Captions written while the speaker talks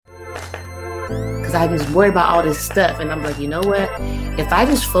because I was worried about all this stuff. And I'm like, you know what? If I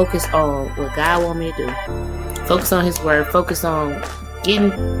just focus on what God wants me to do, focus on his word, focus on getting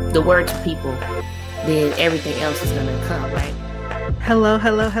the word to people, then everything else is going to come, right? Hello,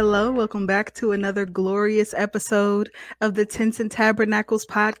 hello, hello. Welcome back to another glorious episode of the Tents and Tabernacles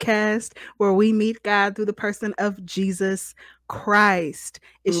podcast, where we meet God through the person of Jesus Christ.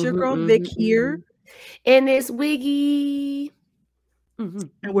 It's your girl Vic here. And it's Wiggy.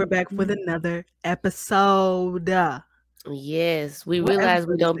 And we're back with another episode. Yes, we realized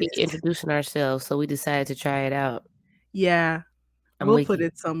we don't be introducing ourselves, so we decided to try it out. Yeah, we'll put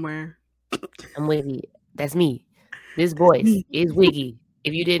it somewhere. I'm Wiggy. That's me. This voice is Wiggy.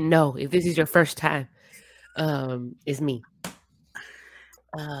 If you didn't know, if this is your first time, it's me.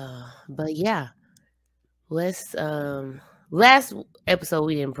 But yeah, let's last episode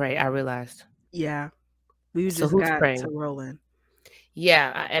we didn't pray. I realized. Yeah, we just got to rolling.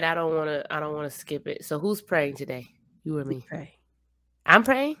 Yeah, and I don't want to skip it. So who's praying today? You or me? Pray. I'm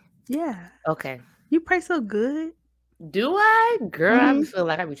praying? Yeah. Okay. You pray so good. Do I? Girl, I feel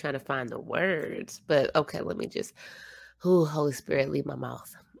like I be trying to find the words. But okay, let me just Holy Spirit, leave my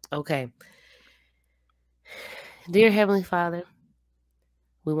mouth. Okay. Dear Heavenly Father,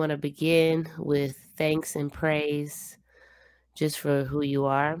 we want to begin with thanks and praise just for who you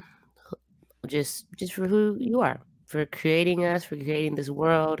are. Just for who you are. For creating us, for creating this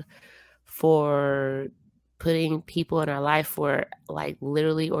world, for putting people in our life, for like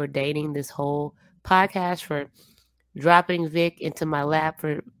literally ordaining this whole podcast, for dropping Vic into my lap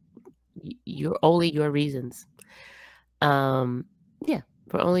for only your reasons. Yeah,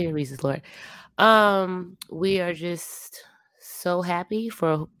 for only your reasons, Lord. We are just so happy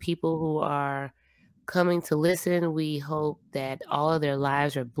for people who are coming to listen. We hope that all of their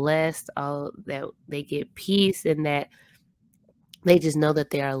lives are blessed, all that they get peace, and that they just know that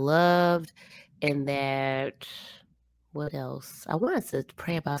they are loved, and that what else? I wanted to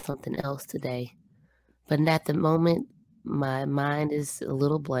pray about something else today, but at the moment my mind is a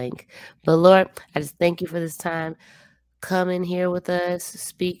little blank. But Lord, I just thank you for this time. Come in here with us,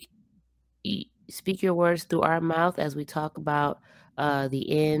 speak your words through our mouth as we talk about the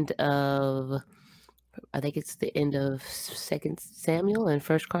end of, I think it's the end of 2 Samuel and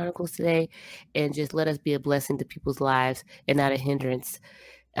 1 Chronicles today, and just let us be a blessing to people's lives and not a hindrance.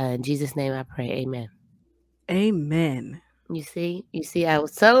 In Jesus' name I pray, amen. Amen. You see, I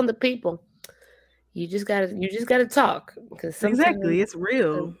was telling the people, you just gotta talk, because exactly, it's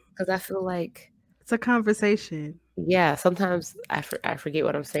real. Because I feel like it's a conversation. Yeah, sometimes I forget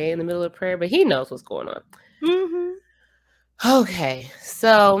what I'm saying in the middle of prayer, but he knows what's going on. Okay,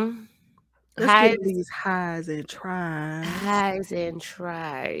 so let's get these highs and tries.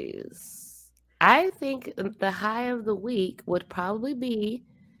 I think the high of the week would probably be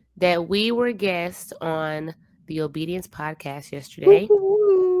that we were guests on the Obedience podcast yesterday.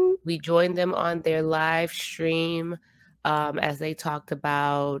 We joined them on their live stream as they talked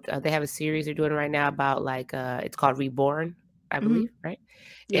about, they have a series they're doing right now about like, it's called Reborn, I believe, right?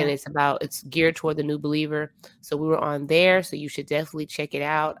 Yeah. And it's geared toward the new believer. So we were on there, so you should definitely check it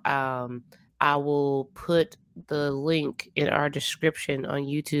out. I will put the link in our description on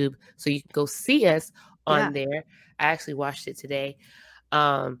YouTube so you can go see us on there. I actually watched it today.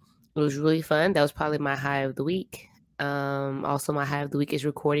 It was really fun. That was probably my high of the week. Also my high of the week is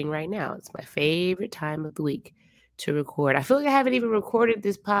recording right now. It's my favorite time of the week to record. I feel like I haven't even recorded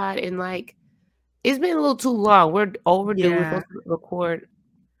this pod in like, it's been a little too long. We're overdue. Yeah. We're supposed to record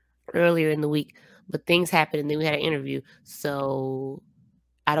earlier in the week, but things happened and then we had an interview. So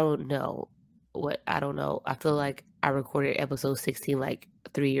I don't know. I feel like I recorded episode 16 like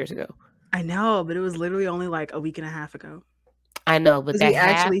 3 years ago. I know, but it was literally only like a week and a half ago. I know, but that we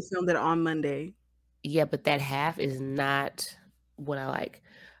actually filmed it on Monday. Yeah, but that half is not what I like.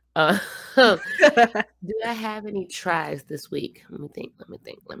 Do I have any tries this week? Let me think.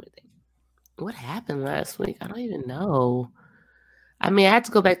 What happened last week? I don't even know. I mean, I had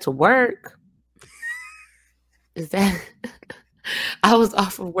to go back to work. Is that... I was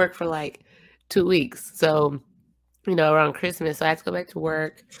off of work for like 2 weeks. So, around Christmas, so I had to go back to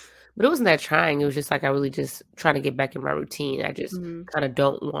work. But it wasn't that trying. It was just like I really just trying to get back in my routine. I just kind of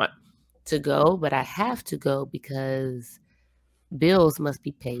don't want to go, but I have to go because bills must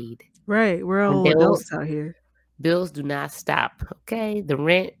be paid. Right. We're all adults out here. Bills do not stop. Okay. The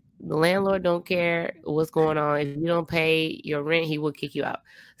rent, the landlord don't care what's going on. If you don't pay your rent, he will kick you out.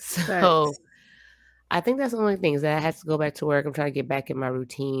 So I think that's the only thing, is that I have to go back to work. I'm trying to get back in my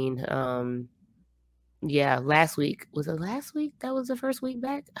routine. Yeah, last week. Was it last week? That was the first week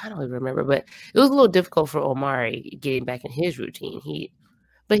back? I don't even remember, but it was a little difficult for Omari getting back in his routine.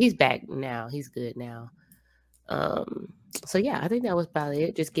 But he's back now. He's good now. So yeah, I think that was about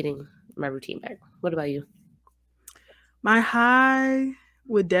it. Just getting my routine back. What about you? My high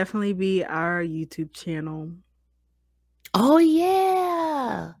would definitely be our YouTube channel. Oh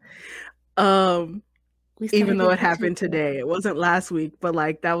yeah. Even though it happened today, it wasn't last week, but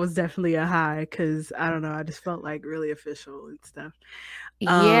like that was definitely a high because I don't know, I just felt like really official and stuff.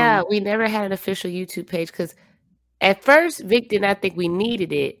 Yeah, we never had an official YouTube page because at first Vic did not think we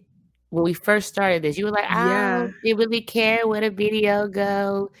needed it when we first started this. You were like, I don't really care where the video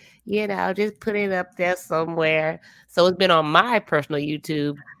go, just put it up there somewhere. So it's been on my personal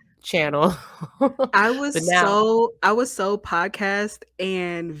YouTube channel. I was so podcast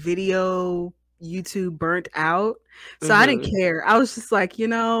and video YouTube burnt out. So I didn't care. I was just like,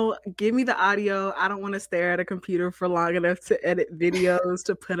 give me the audio. I don't want to stare at a computer for long enough to edit videos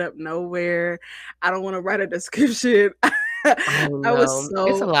to put up nowhere. I don't want to write a description. I was so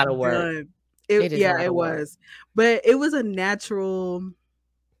it's a lot of work. Done. It was. But it was a natural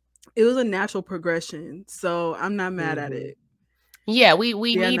progression. So I'm not mad at it. Yeah, we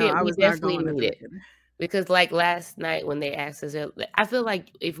need it. We definitely need it. Because like last night when they asked us, I feel like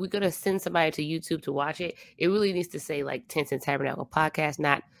if we're going to send somebody to YouTube to watch it, it really needs to say like Tents and Tabernacle Podcast,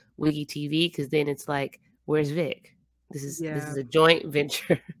 not Wiggy TV, because then it's like, where's Vic? This is a joint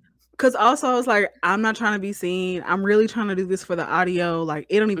venture. Because also I was like, I'm not trying to be seen. I'm really trying to do this for the audio. Like,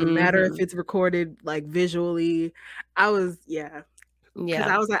 it don't even matter if it's recorded like visually. Because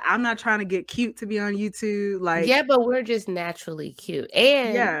I was like, I'm not trying to get cute to be on YouTube. Like, yeah, but we're just naturally cute,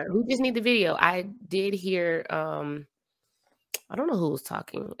 and we just need the video. I did hear, I don't know who was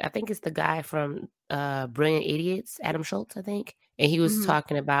talking. I think it's the guy from Brilliant Idiots, Adam Schultz, I think, and he was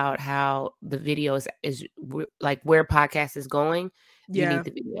talking about how the video is like where podcast is going. You need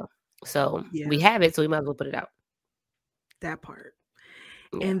the video, so we have it, so we might as well put it out. That part,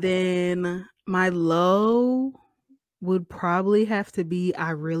 and then my low would probably have to be I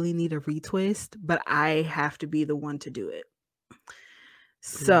really need a retwist, but I have to be the one to do it.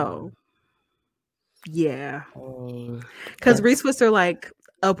 So, yeah. Because retwists are like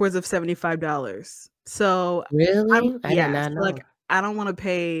upwards of $75. So, really? I did not know. Like, I don't want to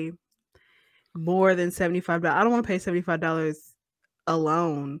pay more than $75. I don't want to pay $75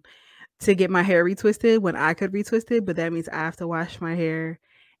 alone to get my hair retwisted when I could retwist it, but that means I have to wash my hair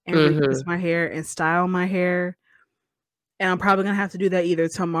and retwist my hair and style my hair. And I'm probably going to have to do that either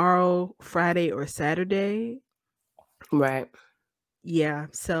tomorrow, Friday, or Saturday. Right. Yeah.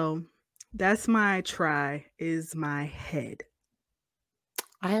 So that's my try, is my head.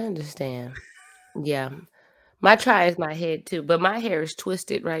 I understand. Yeah. My try is my head too. But my hair is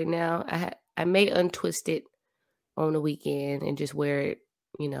twisted right now. I may untwist it on the weekend and just wear it,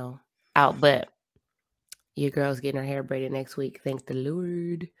 out. But your girl's getting her hair braided next week. Thank the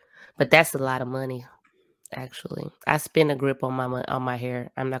Lord. But that's a lot of money. Actually, I spend a grip on my hair.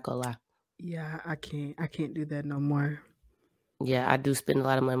 I'm not gonna lie. Yeah, I can't do that no more. Yeah, I do spend a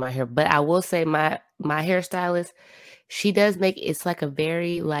lot of money on my hair, but I will say my hairstylist, she does make it's like a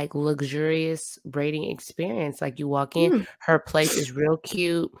very like luxurious braiding experience. Like you walk in, her place is real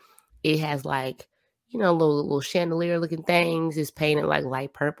cute. It has like little chandelier looking things. It's painted like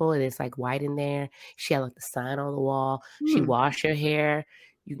light purple and it's like white in there. She had like the sign on the wall. She washed your hair.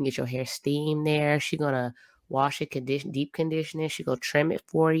 You can get your hair steamed there. She's going to wash it, deep condition it. She's going to trim it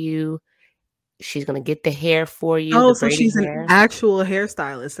for you. She's going to get the hair for you. Oh, so she's an actual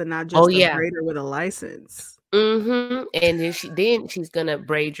hairstylist and not just a braider with a license. And then she's going to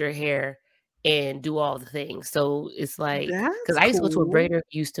braid your hair and do all the things. So it's like, because I used to go to a braider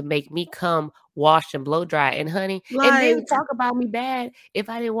who used to make me come wash and blow dry. And honey, and then talk about me bad if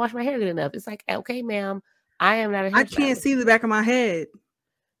I didn't wash my hair good enough. It's like, okay, ma'am, I am not a hairstylist. I can't see the back of my head.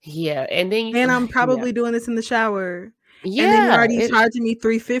 Yeah, and then I'm probably doing this in the shower. Yeah, and then you're already charging me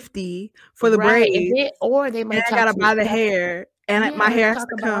 $350 for the braids, or they might. I gotta buy the hair, and my hair has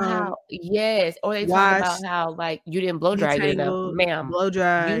to come. Or they talk about how like you didn't blow dry it enough, ma'am. Blow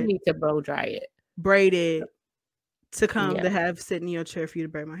dry. You need to blow dry it, braid it to come to have sit in your chair for you to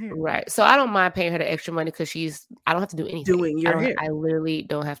braid my hair. Right. So I don't mind paying her the extra money because I don't have to do anything. Doing your hair. I literally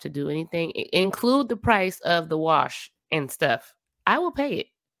don't have to do anything. Include the price of the wash and stuff. I will pay it.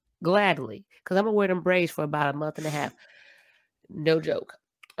 Gladly, because I'm gonna wear them braids for about a month and a half. No joke.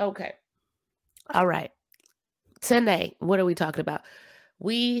 Okay. All right. Today, what are we talking about?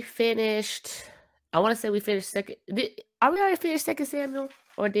 We finished. I want to say we finished second. Are we already finished 2 Samuel?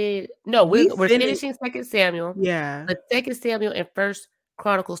 Or we're finishing 2 Samuel. Yeah. But 2 Samuel and 1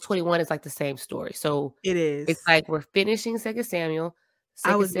 Chronicles 21 is like the same story. So it is. It's like we're finishing 2 Samuel.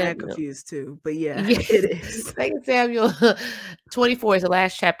 I was mad Samuel. confused too, but yeah, Yes. it is. 2 Samuel 24 is the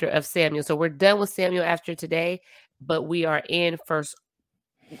last chapter of Samuel. So we're done with Samuel after today, but we are in First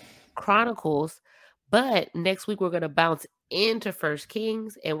Chronicles. But next week we're going to bounce into First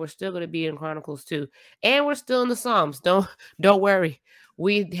Kings, and we're still going to be in Chronicles too, and we're still in the Psalms. Don't worry,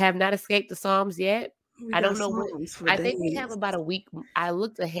 we have not escaped the Psalms yet. We I got don't know what. Psalms for I think we have days. about a week. I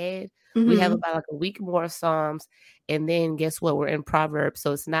looked ahead. We have Mhm. about like a week more of Psalms, and then guess what? We're in Proverbs,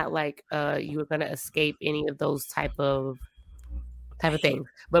 so it's not like you're going to escape any of those type of things.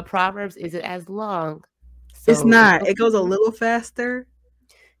 But Proverbs isn't as long, so It's not. It goes a okay. little faster.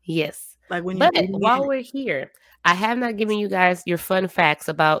 Yes. Like when you're But reading while it. we're here, I have not given you guys your fun facts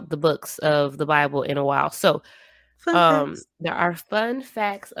about the books of the Bible in a while. So, Fun facts. there are fun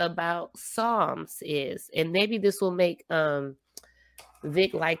facts about Psalms and maybe this will make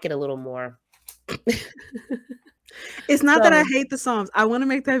Vic like it a little more. It's not that I So, hate the Psalms. I want to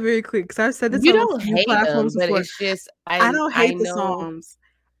make that very clear because I've said this you on a don't few hate them, platforms but before. it's just I don't I hate the know. Psalms.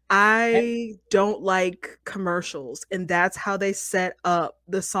 I don't like commercials, and that's how they set up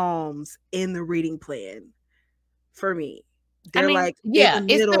the Psalms in the reading plan for me. They're like in the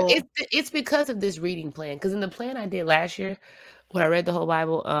middle. It's because of this reading plan. Because in the plan I did last year, when I read the whole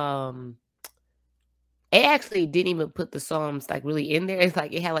Bible, it actually didn't even put the Psalms like really in there. It's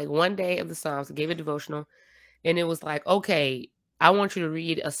like it had like one day of the Psalms, it gave a devotional, and it was like, okay, I want you to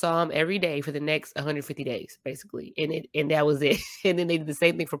read a Psalm every day for the next 150 days, basically. And that was it. And then they did the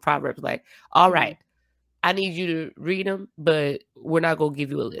same thing for Proverbs. Like, all right, I need you to read them, but we're not gonna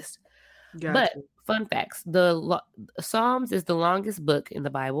give you a list. But fun facts: the Psalms is the longest book in the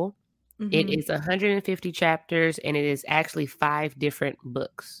Bible. It is 150 chapters, and it is actually 5 different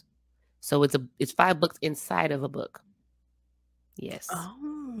books. So it's 5 books inside of a book. Yes.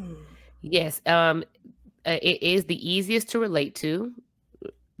 Oh. Yes. It is the easiest to relate to.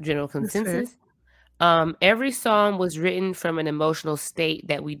 General consensus. Every psalm was written from an emotional state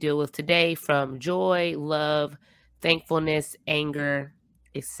that we deal with today, from joy, love, thankfulness, anger,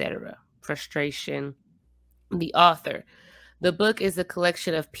 etc., frustration. The author. The book is a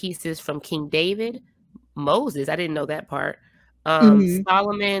collection of pieces from King David, Moses. I didn't know that part.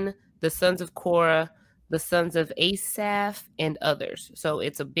 Solomon, the sons of Korah, the sons of Asaph, and others. So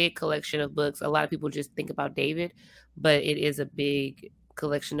it's a big collection of books. A lot of people just think about David, but it is a big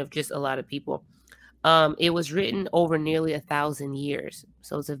collection of just a lot of people. It was written over nearly 1,000 years.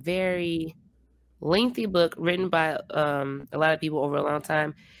 So it's a very lengthy book written by a lot of people over a long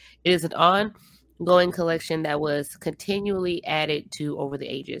time. It is an ongoing collection that was continually added to over the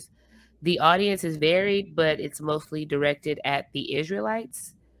ages. The audience is varied, but it's mostly directed at the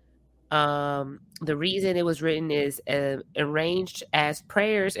Israelites. The reason it was written is arranged as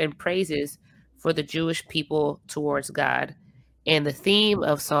prayers and praises for the Jewish people towards God. And the theme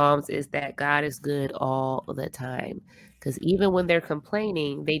of Psalms is that God is good all the time. Because even when they're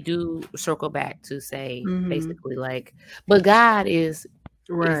complaining, they do circle back to say basically like, but God is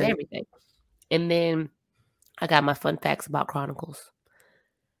everything. And then I got my fun facts about Chronicles.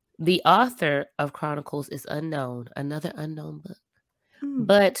 The author of Chronicles is unknown, another unknown book.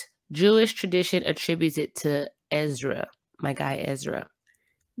 But Jewish tradition attributes it to Ezra, my guy Ezra.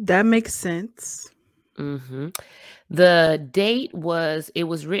 That makes sense. The date was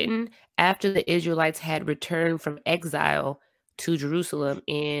written after the Israelites had returned from exile to Jerusalem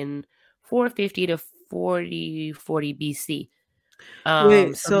in 450 to 40 BC.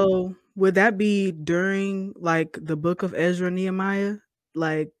 Wait, so would that be during like the book of Ezra, Nehemiah,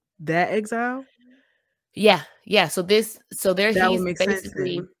 like that exile? Yeah. So there that he's would make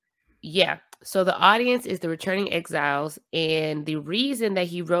basically sense yeah. So the audience is the returning exiles, and the reason that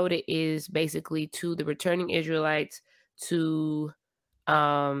he wrote it is basically to the returning Israelites to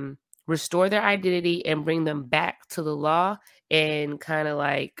restore their identity and bring them back to the law and kind of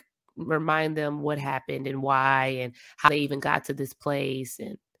like remind them what happened and why and how they even got to this place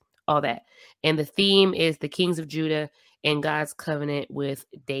and all that. And the theme is the kings of Judah and God's covenant with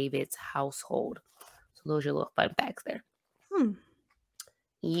David's household. So those are your little fun facts there.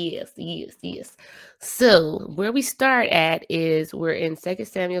 Yes. So where we start at is we're in 2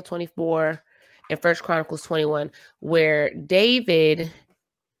 Samuel 24 and 1 Chronicles 21, where David,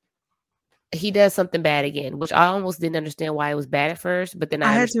 he does something bad again, which I almost didn't understand why it was bad at first, but then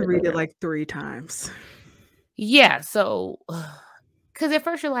I had to read it like 3 times. Yeah, so because at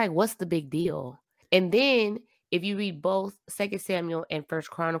first you're like, what's the big deal? And then if you read both 2 Samuel and 1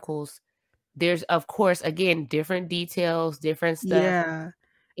 Chronicles, there's of course again different details, different stuff. Yeah.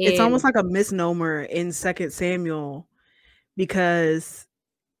 It's almost like a misnomer in 2 Samuel because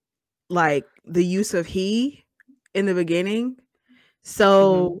like the use of he in the beginning,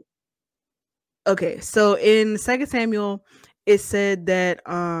 So, okay, so in 2 Samuel, it said that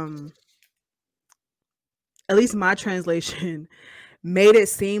at least my translation made it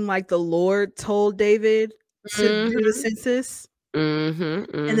seem like the Lord told David to do the census. And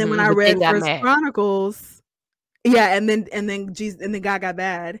then when I But then read got First mad. Chronicles, yeah, and then Jesus, and then God got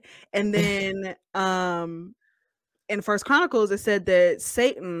bad. And then in First Chronicles, it said that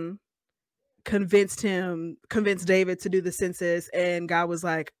Satan convinced David to do the census, and God was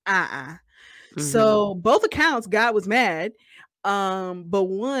like, So both accounts, God was mad. But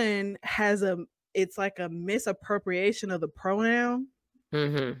one has it's like a misappropriation of the pronoun.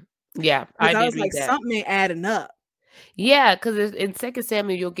 Yeah, I Because I did was like, read that. something ain't adding up. Yeah, because in 2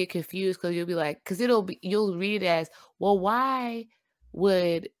 Samuel, you'll get confused because you'll be like, because you'll read it as, well, why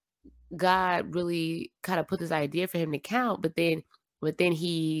would God really kind of put this idea for him to count? But then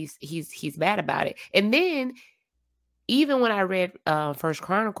he's mad about it. And then even when I read First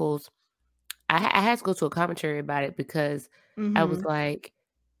Chronicles, I had to go to a commentary about it because I was like,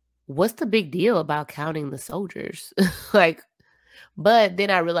 what's the big deal about counting the soldiers? Like, but then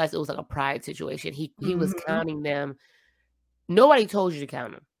I realized it was like a pride situation. He was counting them. Nobody told you to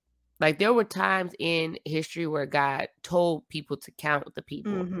count them. Like, there were times in history where God told people to count the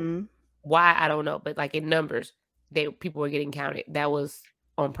people. Why, I don't know. But like in numbers, people were getting counted. That was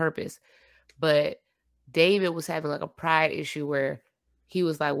on purpose. But David was having like a pride issue where he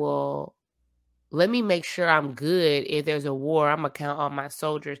was like, well, let me make sure I'm good. If there's a war, I'm going to count all my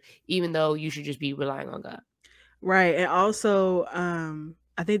soldiers, even though you should just be relying on God. Right. And also,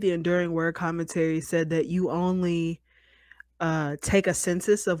 I think the Enduring Word commentary said that you only take a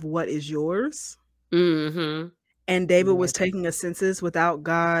census of what is yours. And David was taking a census without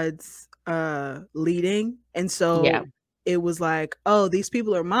God's leading. And so it was like, oh, these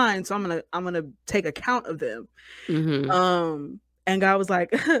people are mine, so I'm gonna take account of them. And God was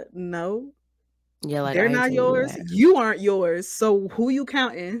like, no, like, they're not yours. You aren't yours. So who you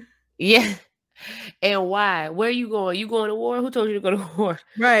counting? Yeah. And why? Where are you going? You going to war? Who told you to go to war?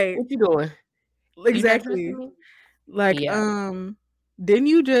 Right. What you doing? Exactly. You like, didn't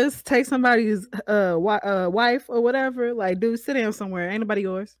you just take somebody's wife or whatever? Like, dude, sit down somewhere. Ain't nobody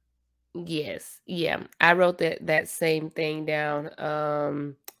yours. Yes. Yeah. I wrote that same thing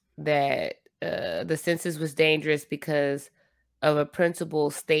down. That the census was dangerous because of a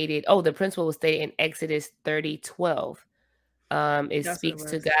principle stated. Oh, the principle was stated in Exodus 30:12. It speaks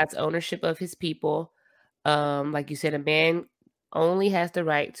to God's ownership of his people. Like you said, a man only has the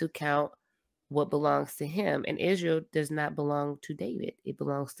right to count what belongs to him, and Israel does not belong to David. It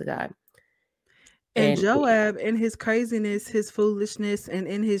belongs to God. And Joab, in his craziness, his foolishness, and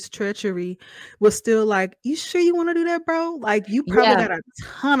in his treachery, was still like, "You sure you want to do that, bro? Like, you probably got a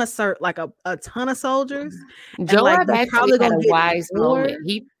ton of a ton of soldiers." Joab actually had a wise moment.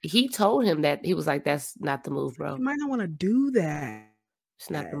 He told him that. He was like, "That's not the move, bro. You might not want to do that. It's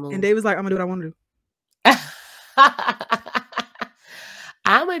not the move." And David's like, "I'm gonna do what I want to do.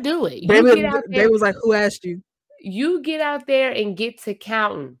 I'm gonna do it." David was like, "Who asked you?" You get out there and get to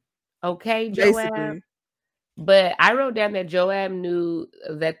counting, okay, Joab? Basically. But I wrote down that Joab knew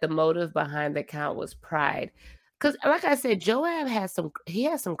that the motive behind the count was pride. Because, like I said, Joab has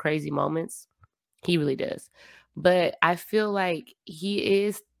some crazy moments. He really does. But I feel like he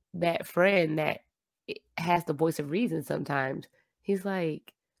is that friend that has the voice of reason sometimes. He's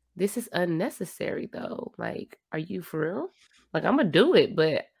like, this is unnecessary, though. Like, are you for real? Like, I'm going to do it,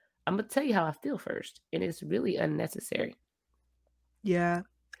 but I'm going to tell you how I feel first. And it's really unnecessary. Yeah.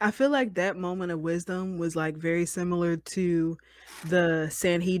 I feel like that moment of wisdom was like very similar to the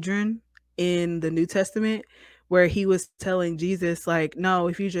Sanhedrin in the New Testament, where he was telling Jesus, like, no,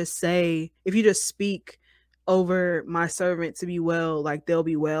 if you just speak over my servant to be well, like, they'll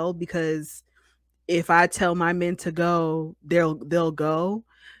be well, because if I tell my men to go, they'll go.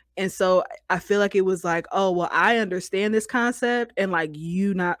 And so I feel like it was like, oh, well, I understand this concept, and like,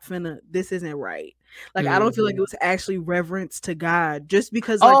 you not finna, this isn't right. Like, I don't feel like it was actually reverence to God, just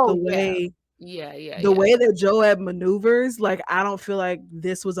because like the way that Joab maneuvers, like, I don't feel like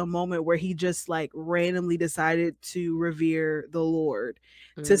this was a moment where he just like randomly decided to revere the Lord,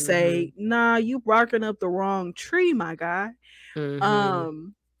 to say, nah, you barking up the wrong tree, my guy.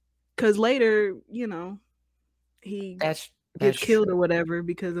 Because later, he gets killed or whatever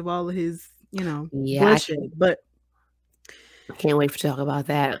because of all of his, bullshit. But I can't wait to talk about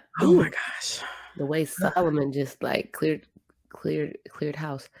that. Oh my gosh. The way Solomon just like cleared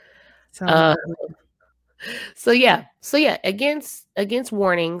house. So yeah, against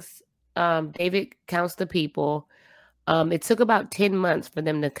warnings, David counts the people. It took about 10 months for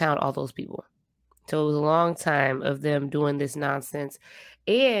them to count all those people. So it was a long time of them doing this nonsense.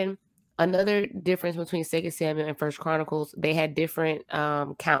 And another difference between 2 Samuel and First Chronicles, they had different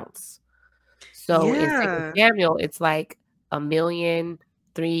counts. So in 2 Samuel, it's like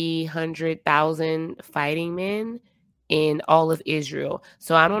 1,300,000 fighting men in all of Israel.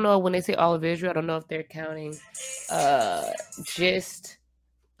 So I don't know, when they say all of Israel, I don't know if they're counting just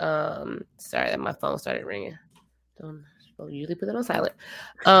sorry that my phone started ringing. Don't usually put that on silent.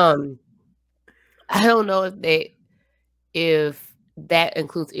 I don't know if that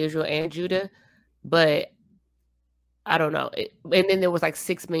includes Israel and Judah, but I don't know. And then there was like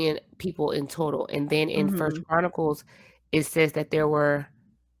 6 million people in total. And then in First Chronicles, it says that there were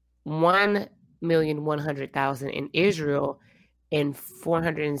 1,100,000 in Israel and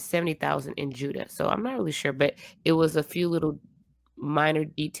 470,000 in Judah. So I'm not really sure, but it was a few little minor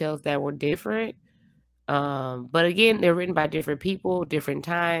details that were different. But again, they're written by different people, different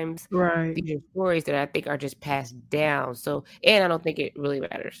times. Right. These are stories that I think are just passed down. So, and I don't think it really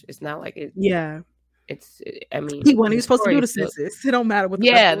matters. It's not like it. Yeah. It's, I mean, he wasn't even supposed to do the census. It don't matter what.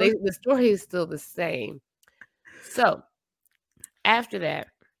 The story is still the same. So after that,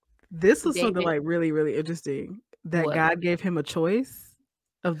 this was something like really, really interesting. That God gave him a choice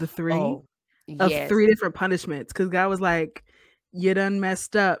of the three, of 3 different punishments. Because God was like, "You done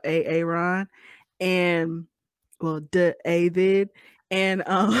messed up, Aaron," and David, and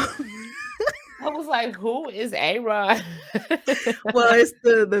I was like, "Who is Aaron?" Well, it's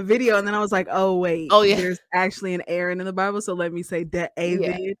the video, and then I was like, "Oh wait, yeah, there's actually an Aaron in the Bible." So let me say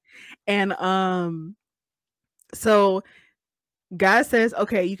David, and so God says,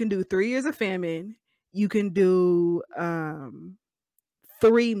 "Okay, you can do 3 years of famine. You can do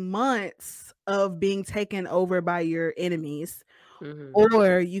 3 months of being taken over by your enemies,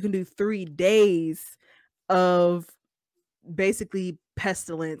 or you can do 3 days of basically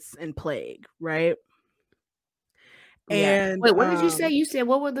pestilence and plague, right?" Yeah. And wait, what did you say? You said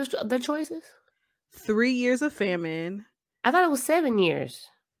what were the choices? 3 years of famine. I thought it was 7 years.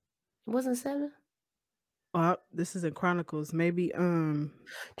 It wasn't 7? This is in Chronicles. Maybe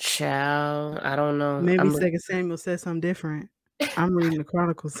Child, I don't know. Maybe 2 Samuel says something different. I'm reading the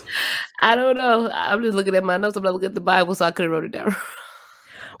Chronicles. I don't know. I'm just looking at my notes. I'm not looking at the Bible, so I could have wrote it down.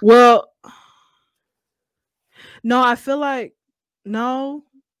 Well, no, I feel like no,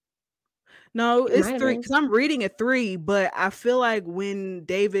 it's 3 because I'm reading at 3, but I feel like when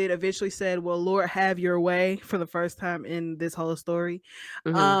David eventually said, "Well, Lord, have your way," for the first time in this whole story,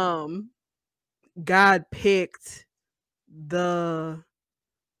 God picked the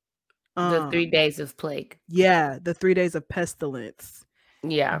 3 days of plague. Yeah, the 3 days of pestilence.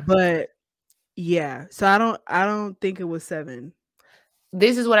 Yeah. But yeah, so I don't think it was 7.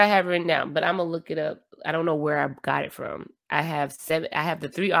 This is what I have written down, but I'm gonna look it up. I don't know where I got it from. I have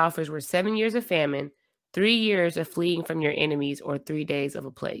the 3 offers were 7 years of famine, 3 years of fleeing from your enemies, or 3 days of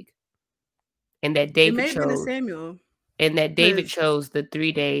a plague. And that David chose Samuel. And that David chose the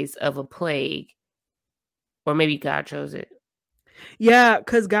 3 days of a plague. Or maybe God chose it. Yeah,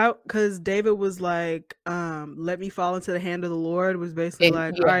 because David was like, "Let me fall into the hand of the Lord," was basically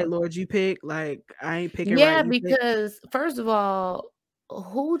like, "All right, Lord, you pick. Like, I ain't picking." Yeah, right, because first of all,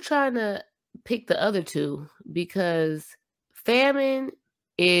 who trying to pick the other 2? Because famine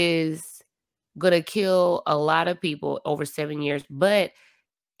is gonna kill a lot of people over 7 years, but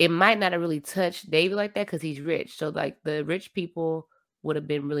it might not have really touched David like that because he's rich. So like the rich people would have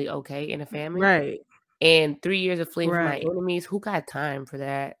been really okay in a famine, right? And 3 years of fleeing from my enemies, who got time for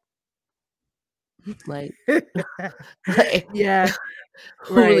that? Like, yeah,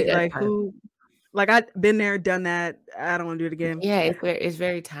 right. Like who? Like I've been there, done that. I don't want to do it again. Yeah, it's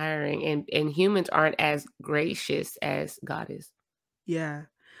very tiring, and humans aren't as gracious as God is. Yeah,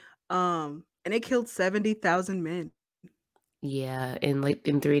 and it killed 70,000 men. Yeah, in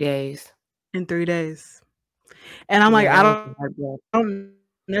 3 days. In 3 days, and I'm like, I don't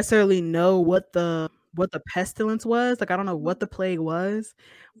necessarily know what the pestilence was. Like I don't know what the plague was,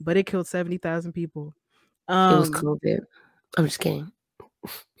 but it killed 70,000 people. It was COVID. I'm just kidding.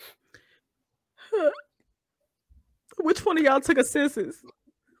 Which one of y'all took a census?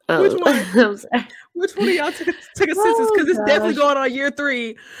 Which one? Which one of y'all took a census? Because it's definitely going on year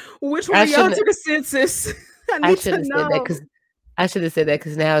 3. Which one of y'all took a census? I should have said that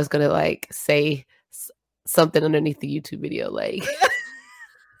because now it's gonna like say something underneath the YouTube video, like.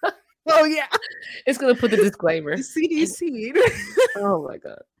 Oh yeah, it's gonna put the disclaimer. CDC. Oh my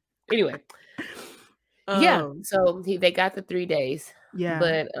god. Anyway, yeah. So they got the 3 days. Yeah,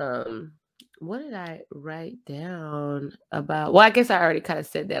 but what did I write down about? Well, I guess I already kind of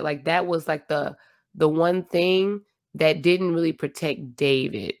said that. Like that was like the one thing that didn't really protect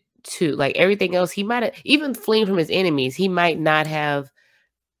David to like everything else. He might have even fleeing from his enemies. He might not have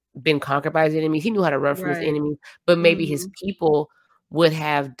been conquered by his enemies. He knew how to run from his Right. enemies, but maybe his people would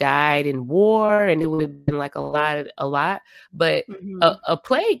have died in war, and it would have been like a lot. But a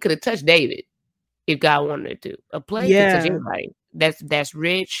plague could have touched David if God wanted it to. A plague could touch anybody. That's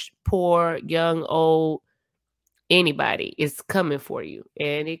rich, poor, young, old. Anybody is coming for you,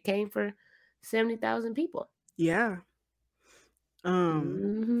 and it came for 70,000 people. Yeah.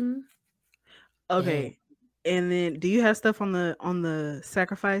 Okay. And then do you have stuff on the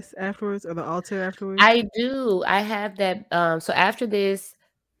sacrifice afterwards, or the altar afterwards? I do. I have that. So after this,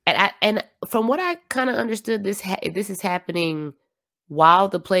 and from what I kind of understood, this is happening while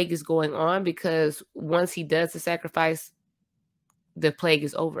the plague is going on, because once he does the sacrifice, the plague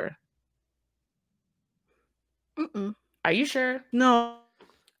is over. Are you sure? No.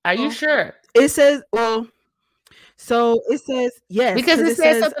 Are you sure? It says, well, so it says yes, because it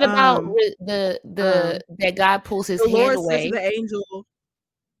says something about that God pulls his hand away. Says to the angel,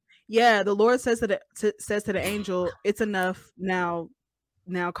 yeah, the Lord says to the angel, it's enough now.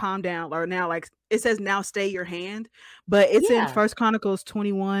 Now calm down, or now, like it says, now stay your hand, but it's in 1 Chronicles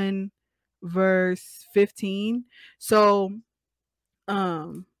 21 verse 15. So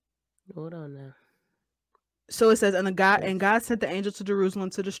hold on now. So it says, and God sent the angel to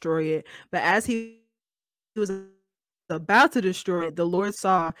Jerusalem to destroy it, but as he was about to destroy it, the Lord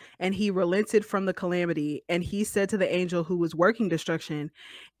saw, and he relented from the calamity, and he said to the angel who was working destruction,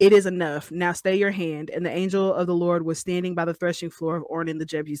 it is enough, now stay your hand. And the angel of the Lord was standing by the threshing floor of Ornan the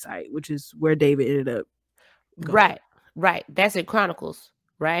Jebusite, which is where David ended up going. Right, that's in Chronicles,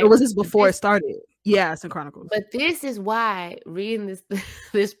 right? Or was this before it started? Yeah, it's in Chronicles. But this is why reading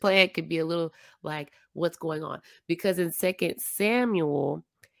this plan could be a little like, what's going on? Because in 2 Samuel,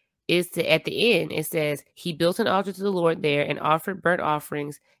 at the end, it says, he built an altar to the Lord there and offered burnt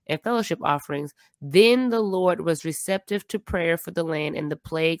offerings and fellowship offerings. Then the Lord was receptive to prayer for the land, and the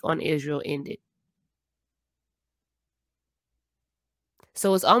plague on Israel ended.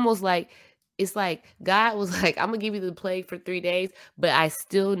 So it's almost like, God was like, I'm going to give you the plague for 3 days, but I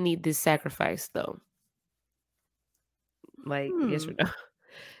still need this sacrifice though. Like, yes or no?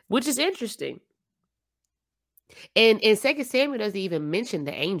 Which is interesting. And in 2 Samuel doesn't even mention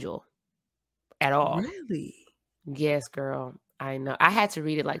the angel at all. Really? Yes, girl. I know. I had to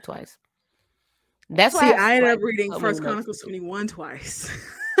read it like twice. That's why I ended up reading 1 Chronicles 21 twice.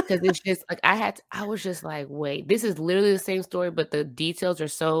 Because it's just like I was just like, wait, this is literally the same story, but the details are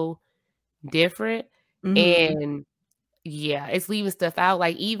so different. And yeah, it's leaving stuff out.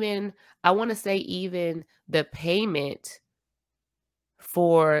 Like even, I want to say even the payment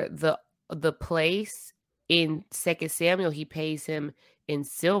for the place in 2 Samuel, he pays him in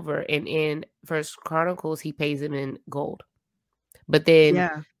silver, and in 1 Chronicles, he pays him in gold. But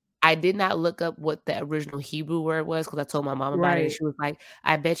then I did not look up what the original Hebrew word was, because I told my mom about it, and she was like,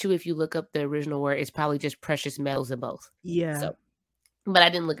 I bet you if you look up the original word, it's probably just precious metals in both. Yeah. So, but I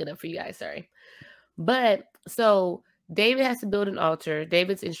didn't look it up for you guys, sorry. But so David has to build an altar.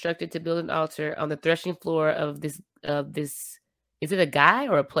 David's instructed to build an altar on the threshing floor of this, is it a guy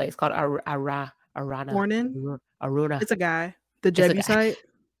or a place called Aruna? Aruna. It's a guy. The Jebusite.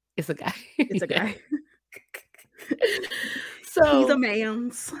 It's a guy. It's a guy. So he's a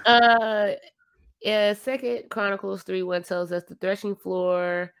man's. 2 Chronicles 3:1 tells us the threshing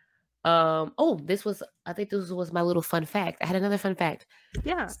floor. I think this was my little fun fact. I had another fun fact.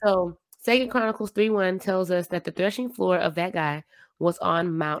 Yeah. So 2 Chronicles 3:1 tells us that the threshing floor of that guy was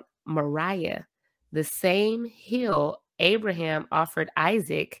on Mount Moriah, the same hill Abraham offered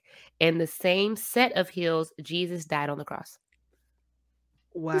Isaac, and the same set of hills Jesus died on the cross.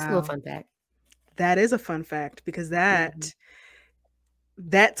 Wow. Just a little fun fact. That is a fun fact, because that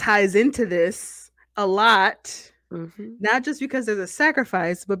ties into this a lot. Not just because there's a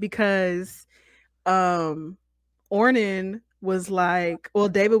sacrifice, but because Ornan was like, well,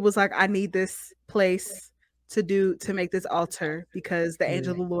 David was like, I need this place to make this altar, because the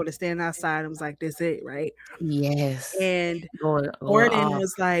angel of the Lord is standing outside, and was like, this it, right? Yes. And Ornan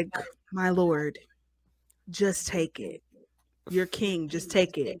was like, my Lord, just take it. You're king, just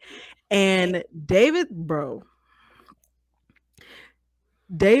take it. And David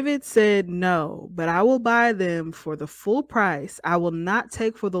said, no, but I will buy them for the full price. I will not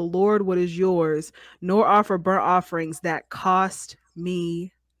take for the Lord what is yours, nor offer burnt offerings that cost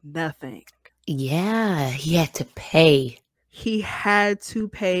me nothing. Yeah, he had to pay. He had to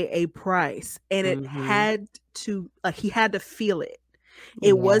pay a price, and it had to, like, he had to feel it.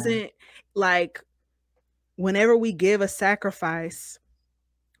 It wasn't like, whenever we give a sacrifice,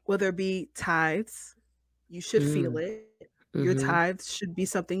 whether it be tithes, you should feel it. Your tithes should be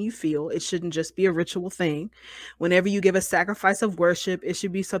something you feel. It shouldn't just be a ritual thing. Whenever you give a sacrifice of worship, it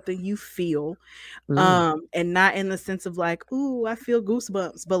should be something you feel. And not in the sense of like, ooh, I feel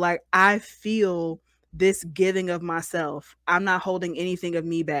goosebumps, but like I feel this giving of myself. I'm not holding anything of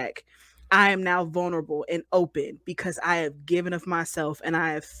me back. I am now vulnerable and open because I have given of myself and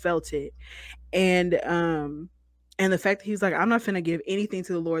I have felt it. And the fact that he's like, I'm not finna give anything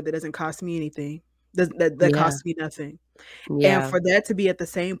to the Lord that doesn't cost me anything. That costs me nothing. And for that to be at the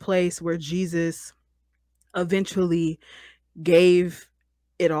same place where Jesus eventually gave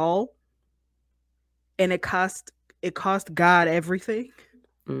it all, and it cost God everything.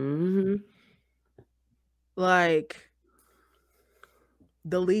 Like,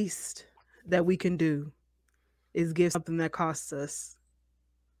 the least that we can do is give something that costs us.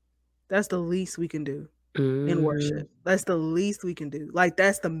 That's the least we can do in worship. That's the least we can do. Like,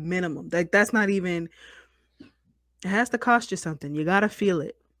 that's the minimum. Like, that's not even, it has to cost you something. You gotta feel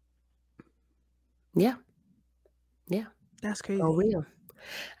it. Yeah. That's crazy. For real.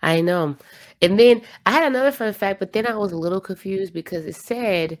 I know. And then I had another fun fact, but then I was a little confused because it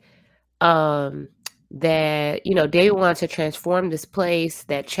said that, David wanted to transform this place,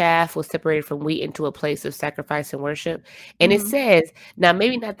 that chaff was separated from wheat, into a place of sacrifice and worship. And it says, now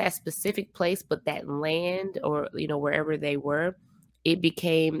maybe not that specific place, but that land, or, wherever they were, it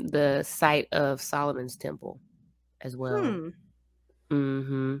became the site of Solomon's temple as well.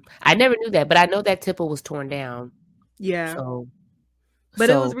 I never knew that, but I know that temple was torn down. Yeah. But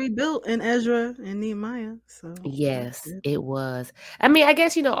it was rebuilt in Ezra and Nehemiah. So yes, it was. I mean, I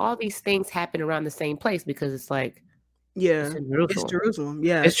guess, all these things happen around the same place because it's like, it's Jerusalem.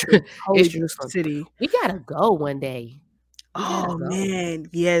 Yeah, it's Jerusalem city. We gotta go one day. Man,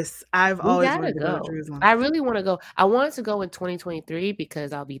 yes, I've always wanted to go to Jerusalem. I really want to go. I wanted to go in 2023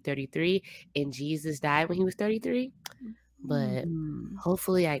 because I'll be 33, and Jesus died when he was 33. But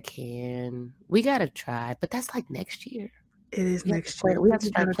hopefully I can. We gotta try, but that's like next year. It is next year. We have to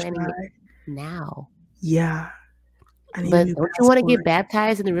start planning it now. Yeah. But don't you want to get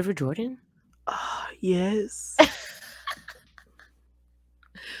baptized in the River Jordan? Oh, yes.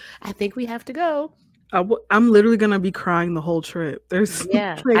 I think we have to go. I'm literally going to be crying the whole trip. I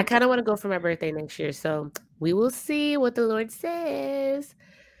kind of want to go for my birthday next year. So we will see what the Lord says.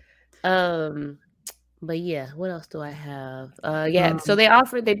 But yeah, what else do I have? So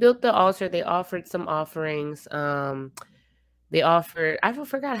they built the altar. They offered some offerings. They offered, I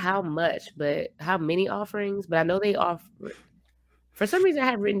forgot how many offerings, but I know they offered, for some reason I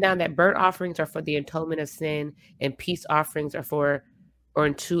had written down that burnt offerings are for the atonement of sin and peace offerings are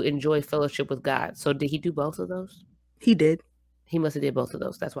to enjoy fellowship with God. So did he do both of those? He did. He must have did both of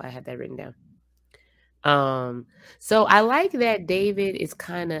those. That's why I had that written down. So I like that David is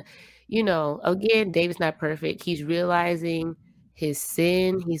kind of, again, David's not perfect. He's realizing his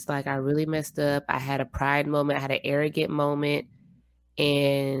sin. He's like, I really messed up. I had a pride moment. I had an arrogant moment.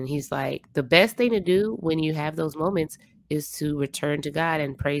 And he's like, the best thing to do when you have those moments is to return to God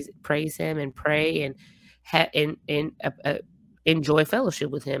and praise him and pray and enjoy fellowship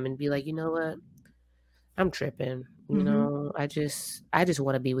with him and be like, you know what? I'm tripping. I just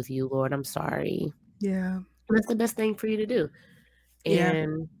want to be with you, Lord. I'm sorry. Yeah. That's the best thing for you to do.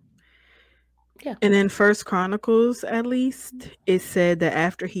 And yeah. And in First Chronicles, at least, it said that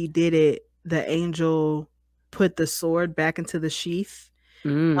after he did it, the angel put the sword back into the sheath.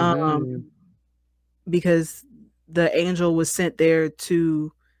 Because the angel was sent there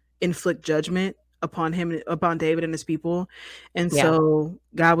to inflict judgment upon David and his people. And so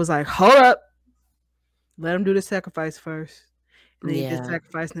God was like, hold up, let him do the sacrifice first. And then he did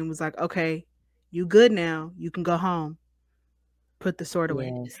sacrifice and was like, okay, you good now, you can go home, put the sword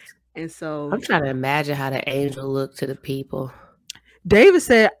away. And so I'm trying to imagine how the angel looked to the people. David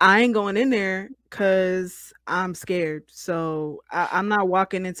said, I ain't going in there because I'm scared. So I'm not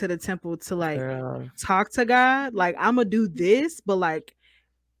walking into the temple to talk to God. Like, I'm going to do this, but like,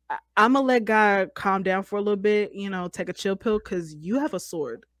 I'm going to let God calm down for a little bit, take a chill pill because you have a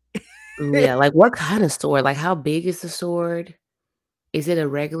sword. Yeah. Like, what kind of sword? Like, how big is the sword? Is it a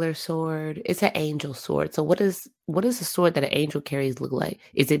regular sword? It's an angel sword. So what does the sword that an angel carries look like?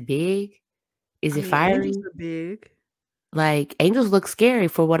 Is it big? Is it fiery? Angels are big. Like, angels look scary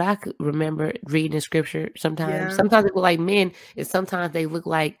for what I could remember reading in scripture sometimes. Yeah. Sometimes they look like men, and sometimes they look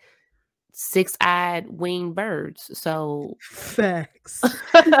like 6-eyed winged birds. So facts.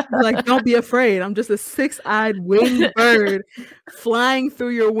 Like, don't be afraid. I'm just a 6-eyed winged bird flying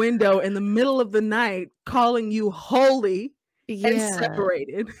through your window in the middle of the night, calling you holy. And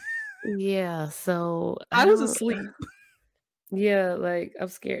separated. Yeah, so I was asleep. Yeah, like, I'm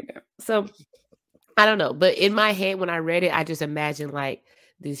scared now. So I don't know. But in my head, when I read it, I just imagined like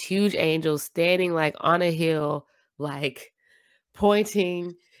this huge angel standing like on a hill, like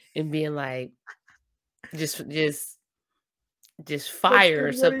pointing and being like, just Let's fire get or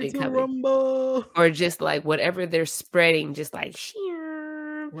ready something to coming. rumble. Or just like whatever they're spreading, just like,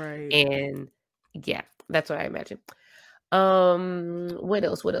 Right. and yeah, that's what I imagine. What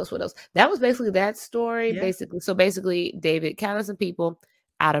else? That was basically that story. Yeah. So basically, David counted some people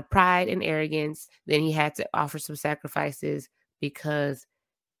out of pride and arrogance. Then he had to offer some sacrifices because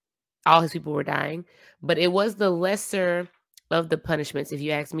all his people were dying. But it was the lesser of the punishments. If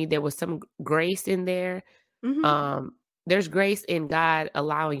you ask me, there was some grace in there. Mm-hmm. There's grace in God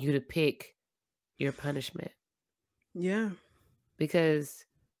allowing you to pick your punishment. Yeah. Because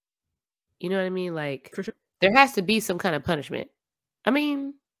you know what I mean? Like, For sure. there has to be some kind of punishment. I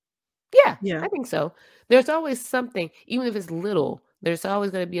mean, yeah, Yeah. I think so. There's always something, even if it's little, there's always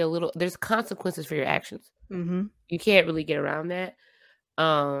going to be there's consequences for your actions. Mm-hmm. You can't really get around that.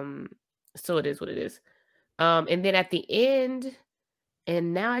 So it is what it is. And then at the end,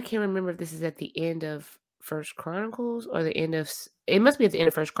 and now I can't remember if this is at the end of First Chronicles or the end of, it must be at the end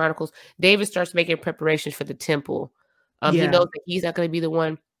of First Chronicles. David starts making preparations for the temple. He Yeah. knows that he's not going to be the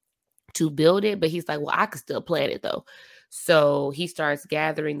one to build it, but he's like, well, I could still plan it though. So he starts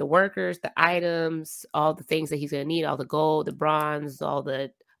gathering the workers, the items, all the things that he's going to need, all the gold, the bronze, all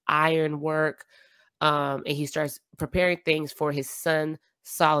the iron work. And he starts preparing things for his son,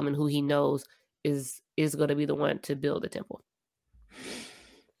 Solomon, who he knows is going to be the one to build the temple.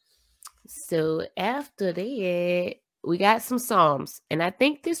 So after that, we got some Psalms. And I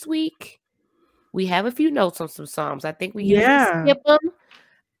think this week we have a few notes on some Psalms. I think we usually skip them.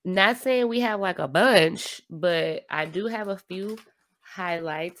 Not saying we have like a bunch, but I do have a few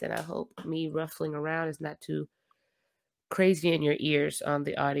highlights, and I hope me ruffling around is not too crazy in your ears on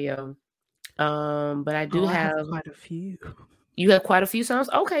the audio. But I do have quite a few. You have quite a few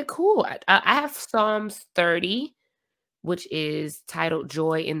Psalms? Okay, cool. I have Psalms 30, which is titled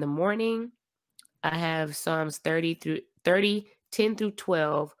Joy in the Morning. I have Psalms 10 through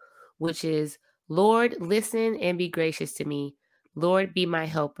 12, which is Lord, listen and be gracious to me. Lord, be my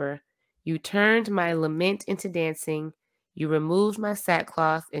helper. You turned my lament into dancing. You removed my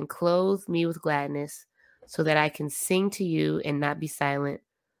sackcloth and clothed me with gladness, so that I can sing to you and not be silent.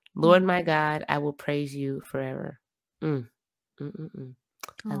 Lord, my God, I will praise you forever. I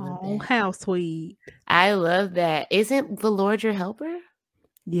love that. How sweet. I love that. Isn't the Lord your helper?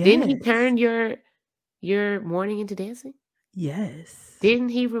 Yes. Didn't he turn your mourning into dancing? Yes. Didn't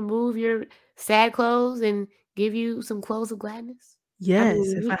he remove your sad clothes and give you some clothes of gladness? Yes.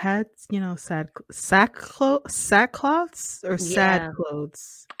 If I had, sackcloths or sad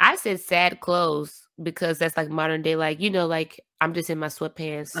clothes. I said sad clothes because that's like modern day, like, like I'm just in my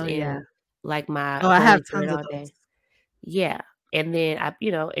sweatpants and like my I have holy tons all of those. day. Yeah. And then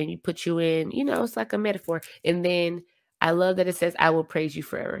and you put you in, it's like a metaphor. And then I love that it says, I will praise you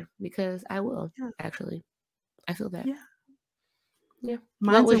forever, because I will, actually. I feel that. Yeah.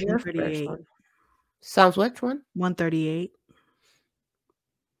 Mine's what was your first one? Psalms which one? 138.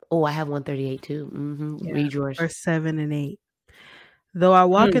 Oh, I have 138 too. Read yours. Verse 7 and 8. Though I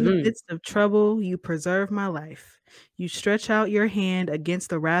walk in the midst of trouble, you preserve my life. You stretch out your hand against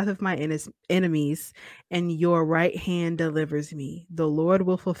the wrath of my enemies, and your right hand delivers me. The Lord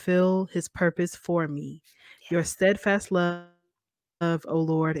will fulfill his purpose for me. Your steadfast love, O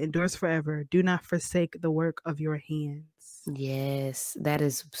Lord, endures forever. Do not forsake the work of your hands. Yes, that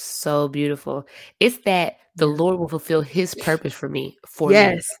is so beautiful. It's that the Lord will fulfill his purpose for me.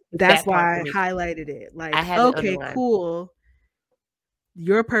 Yes, me. that's why I highlighted it. Like, I had okay, cool.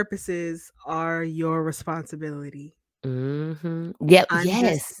 Your purposes are your responsibility. Yep. I'm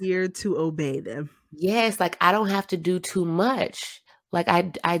yes. just here to obey them. Yes, like I don't have to do too much. Like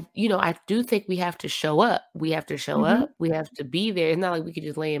I do think we have to show up. We have to show up. We have to be there. It's not like we could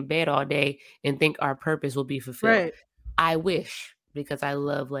just lay in bed all day and think our purpose will be fulfilled. Right. I wish, because I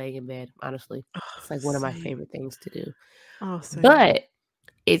love laying in bed, honestly. It's like one of my favorite things to do. But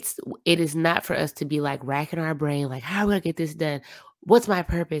it is not for us to be like racking our brain, like, how am I gonna get this done? What's my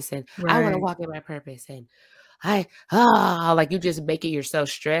purpose? And I want to walk in my purpose. And like you just making yourself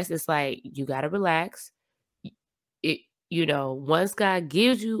stressed. It's like, you got to relax. Once God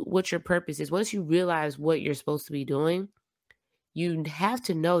gives you what your purpose is, once you realize what you're supposed to be doing, you have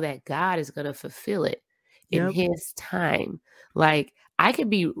to know that God is going to fulfill it in his time. Like, I could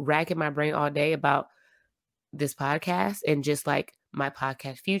be racking my brain all day about this podcast and just like my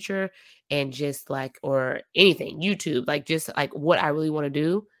podcast future and just like, or anything, YouTube, like just like what I really want to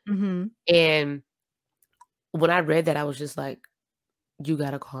do. And when I read that, I was just like, you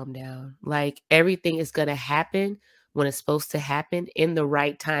got to calm down. Like, everything is going to happen when it's supposed to happen in the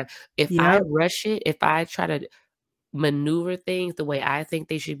right time. If I Yep. rush it, if I try to maneuver things the way I think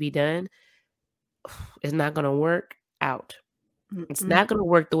they should be done, it's not going to work out. It's not going to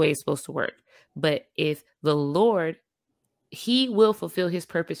work the way it's supposed to work. But if the Lord, he will fulfill his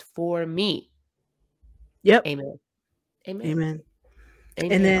purpose for me. Yep. Amen. Amen. Amen.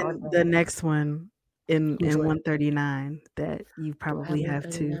 Amen. And then Amen. the next one in Which one? 139 that you probably have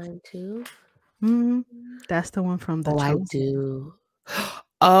too. 139 too? That's the one from the Oh, Chosen. I do.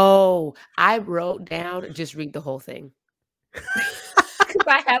 Oh, I wrote down, just read the whole thing. Because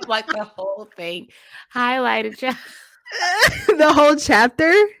I have like the whole thing highlighted. The whole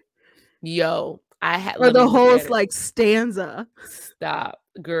chapter? Yo, I had Or the whole like stanza. Stop,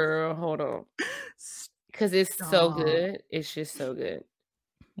 girl. Hold on. Because it's so good. It's just so good.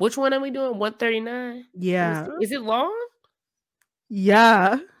 Which one are we doing? 139? Yeah. Is it long?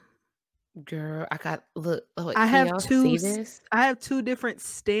 Yeah. Girl, I got look. Oh, wait, I can have y'all two. see this? I have two different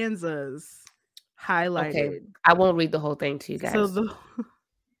stanzas highlighted. Okay, I won't read the whole thing to you guys. So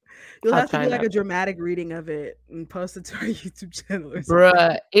you'll have to do like a dramatic reading of it and post it to our YouTube channel.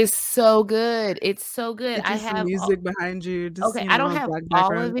 Bruh, it's so good. It's so good. I have music behind you. Just, okay, I don't have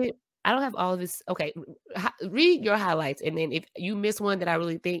all of it. I don't have all of this. Okay, read your highlights, and then if you miss one that I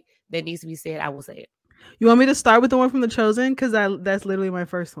really think that needs to be said, I will say it. You want me to start with the one from the Chosen? Because that's literally my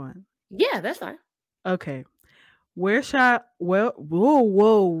first one. Yeah, that's fine. Okay. Where shall whoa.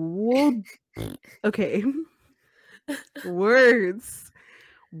 Okay. Words.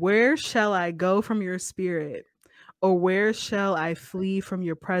 Where shall I go from your spirit? Or where shall I flee from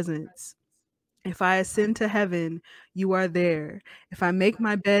your presence? If I ascend to heaven, you are there. If I make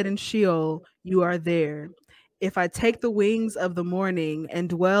my bed in Sheol, you are there. If I take the wings of the morning and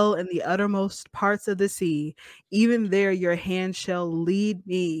dwell in the uttermost parts of the sea, even there your hand shall lead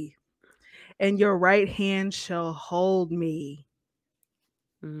me, and your right hand shall hold me.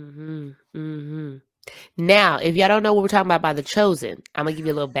 Now, if y'all don't know what we're talking about by the Chosen, I'm gonna give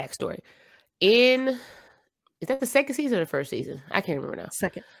you a little backstory. Is that the second season or the first season? I can't remember now.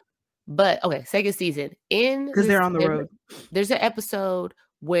 Second. But okay, second season. Because they're on the road. There's an episode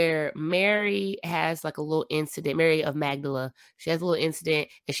where Mary has like a little incident. Mary of Magdala. She has a little incident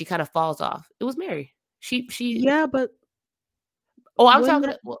and she kind of falls off. It was Mary. She. Yeah, but. Oh, I'm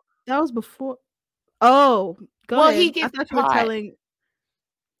talking. That was before. Oh, go ahead. I thought you were telling.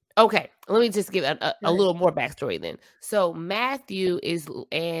 Okay, let me just give a little more backstory then. So Matthew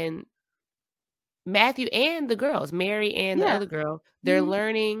and the girls, Mary and the other girl, they're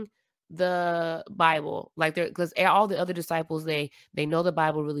learning the Bible, like because all the other disciples they know the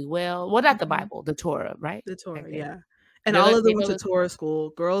Bible really well. Well, not the Bible, the Torah, right? The Torah, yeah. And all of them went to Torah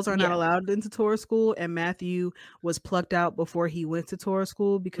school. Girls are not allowed into Torah school, and Matthew was plucked out before he went to Torah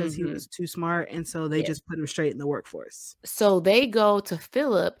school because he was too smart, and so they just put him straight in the workforce. So they go to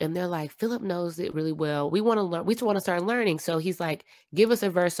Philip, and they're like, Philip knows it really well. We want to learn. We just want to start learning. So he's like, give us a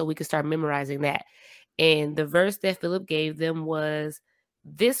verse so we can start memorizing that. And the verse that Philip gave them was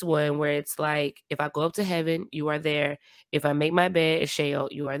this one where it's like, if I go up to heaven, you are there. If I make my bed in Sheol,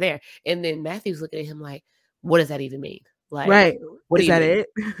 you are there. And then Matthew's looking at him like, what does that even mean? Like, right. What is that it?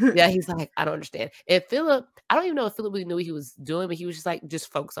 Yeah, he's like, I don't understand. And Philip, I don't even know if Philip really knew what he was doing, but he was just like,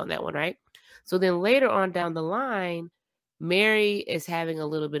 just focus on that one, right? So then later on down the line, Mary is having a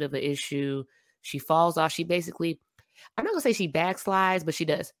little bit of an issue. She falls off. She basically, I'm not gonna say she backslides, but she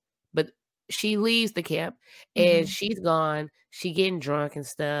does. But she leaves the camp and she's gone. She getting drunk and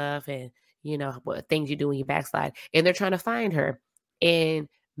stuff, and you know what things you do when you backslide. And they're trying to find her. And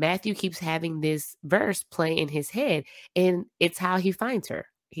Matthew keeps having this verse play in his head, and it's how he finds her.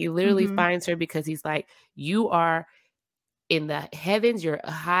 He literally finds her because he's like, you are in the heavens, you're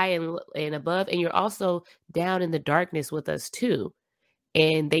high and above, and you're also down in the darkness with us too.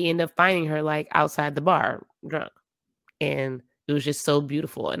 And they end up finding her like outside the bar, drunk. And it was just so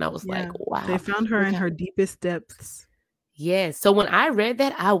beautiful. And I was like, wow. They found her in her deepest depths. Yes. So when I read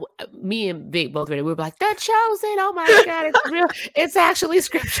that, me and Vic both read it. We were like, "The Chosen! Oh my God, it's real! It's actually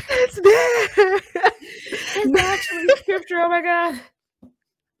scripture. It's there. It's actually scripture. Oh my God!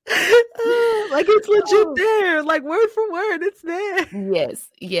 Like it's legit there. Like word for word, it's there.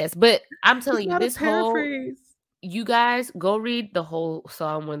 Yes. But I'm telling you, this paraphrase. You guys go read the whole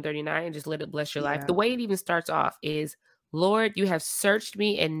Psalm 139 and just let it bless your life. The way it even starts off is, Lord, you have searched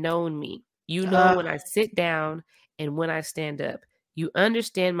me and known me. You know when I sit down and when I stand up. You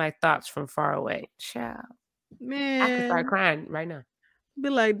understand my thoughts from far away. Child. Man. I can start crying right now. Be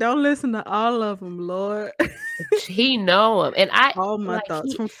like, don't listen to all of them, Lord. He know them. And all my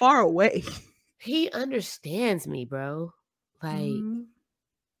thoughts from far away. He understands me, bro. Like,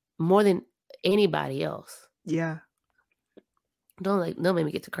 more than anybody else. Yeah. Don't make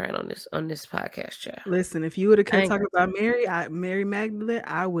me get to crying on this podcast, child. Listen, if you would have I kept ain't talking got about Mary Magdalene,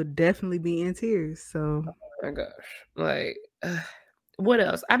 I would definitely be in tears. So oh my gosh. Like, what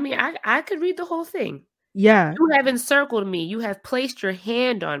else? I mean, I could read the whole thing. yeah. You have encircled me. You have placed your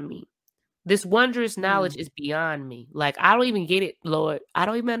hand on me. This wondrous knowledge is beyond me. Like, I don't even get it, Lord. I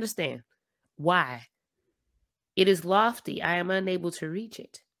don't even understand. Why? It is lofty. I am unable to reach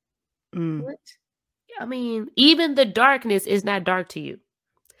it. What? I mean, even the darkness is not dark to you.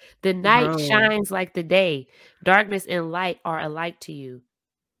 The night Bro. shines like the day. Darkness and light are alike to you.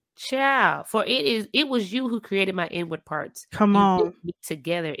 Child, for it was you who created my inward parts. Come You on. knit me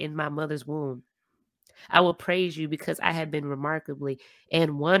together in my mother's womb. I will praise you because I have been remarkably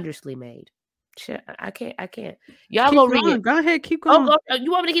and wondrously made. I can't. Y'all Keep go read going. it. Go ahead. Keep going.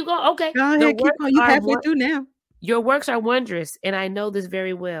 You want me to keep going? Okay. Go ahead. Keep going. You halfway through now. Your works are wondrous, and I know this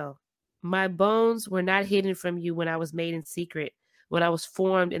very well. My bones were not hidden from you when I was made in secret, when I was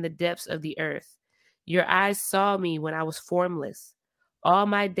formed in the depths of the earth. Your eyes saw me when I was formless. All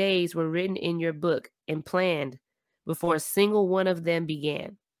my days were written in your book and planned before a single one of them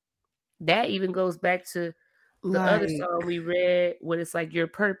began. That even goes back to the other song we read, when it's like your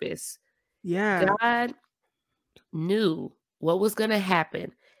purpose. Yeah. God knew what was going to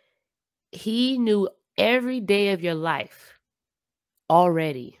happen. He knew every day of your life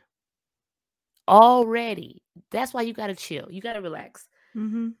already. That's why you got to chill. You got to relax.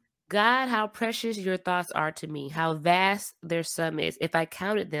 Mm-hmm. God, how precious your thoughts are to me, how vast their sum is. If I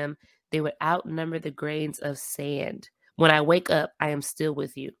counted them, they would outnumber the grains of sand. When I wake up, I am still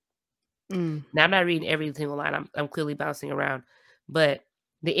with you. Now, I'm not reading every single line. I'm clearly bouncing around. But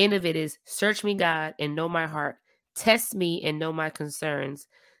the end of it is, search me, God, and know my heart. Test me and know my concerns.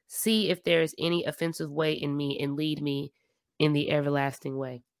 See if there is any offensive way in me and lead me in the everlasting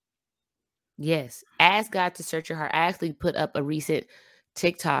way. Yes. Ask God to search your heart. I actually put up a recent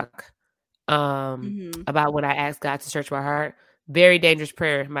TikTok about when I asked God to search my heart. Very dangerous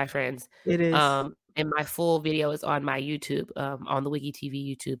prayer, my friends. It is. And my full video is on my YouTube, on the Wiki TV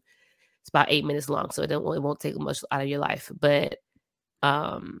YouTube. It's about 8 minutes long, so it won't take much out of your life. But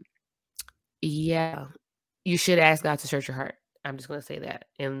yeah, you should ask God to search your heart. I'm just gonna say that.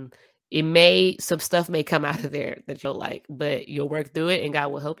 And some stuff may come out of there that you'll like, but you'll work through it and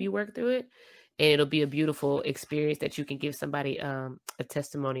God will help you work through it. And it'll be a beautiful experience that you can give somebody a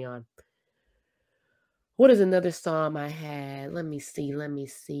testimony on. What is another psalm I had? Let me see.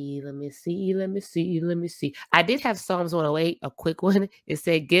 I did have Psalms 108, a quick one. It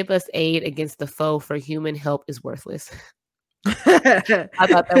said, give us aid against the foe, for human help is worthless. I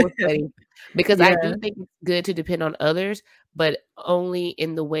thought that was funny because I do think it's good to depend on others, but only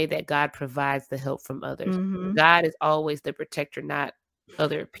in the way that God provides the help from others. God is always the protector, not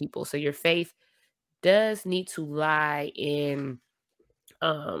other people. So your faith does need to lie in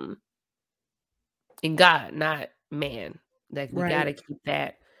God, not man. Like we gotta keep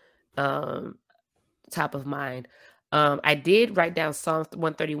that top of mind. I did write down Psalm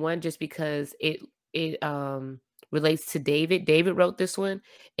 131 just because it relates to David. David wrote this one,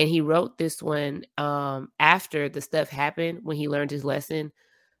 and he wrote this one after the stuff happened, when he learned his lesson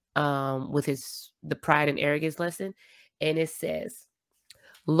with the pride and arrogance lesson. And it says,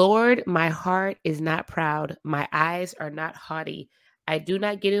 Lord, my heart is not proud. My eyes are not haughty. I do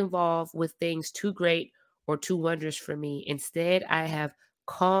not get involved with things too great or too wondrous for me. Instead, I have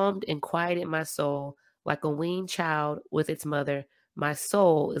calmed and quieted my soul like a weaned child with its mother. My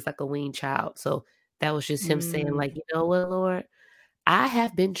soul is like a weaned child. So that was just him saying, like, you know what, Lord, I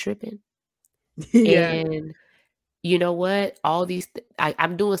have been tripping. And you know what? All these,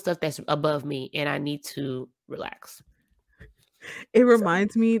 I'm doing stuff that's above me, and I need to relax. It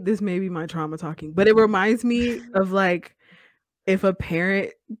reminds me, this may be my trauma talking, but it reminds me of like if a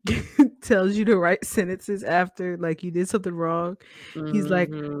parent tells you to write sentences after like you did something wrong. He's like,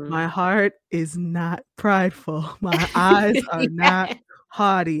 my heart is not prideful. My eyes are not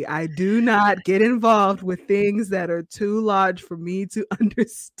haughty. I do not get involved with things that are too large for me to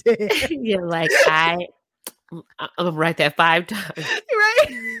understand. You're like, I'm gonna write that 5 times.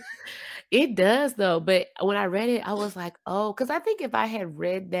 Right? It does though. But when I read it, I was like, oh, because I think if I had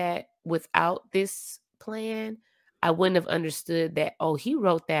read that without this plan, I wouldn't have understood that, oh, he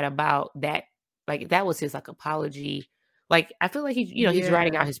wrote that about that. Like that was his like apology. Like I feel like he's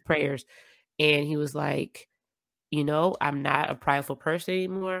writing out his prayers, and he was like, I'm not a prideful person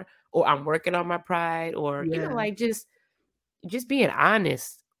anymore, or I'm working on my pride, or like just being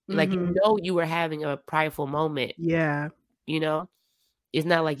honest. Like you were having a prideful moment. Yeah. It's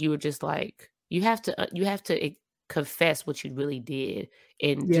not like you were just like, you have to confess what you really did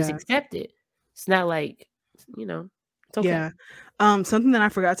and just Yeah. accept it. It's not like, it's okay. Yeah. Something that I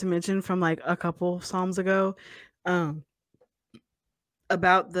forgot to mention from like a couple Psalms ago,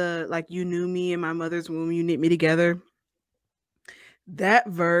 about the like, you knew me in my mother's womb, you knit me together. That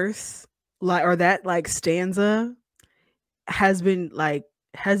verse, like, or that like stanza has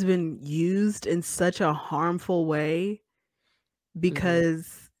been used in such a harmful way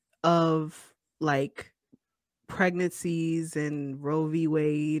because of like pregnancies and Roe v.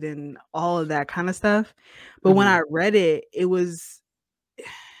 Wade and all of that kind of stuff. But when I read it,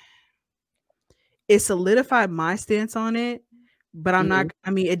 it solidified my stance on it. But I'm not,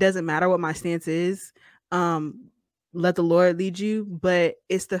 I mean, it doesn't matter what my stance is. Let the Lord lead you. But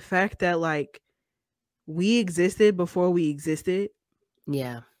it's the fact that like we existed before we existed.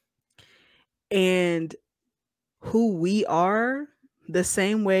 Yeah. And who we are, the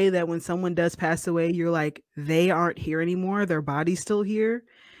same way that when someone does pass away, you're like, they aren't here anymore, their body's still here.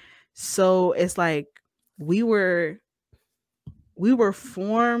 So it's like we were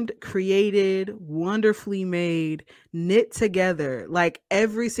formed, created, wonderfully made, knit together. Like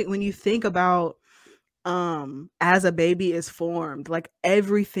when you think about as a baby is formed, like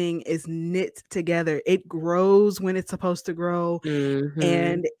everything is knit together. It grows when it's supposed to grow,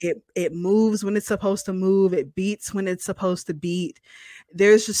 and it moves when it's supposed to move. It beats when it's supposed to beat.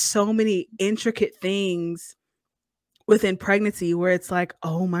 There's just so many intricate things within pregnancy where it's like,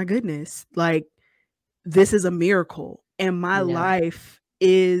 oh my goodness, like this is a miracle, and my life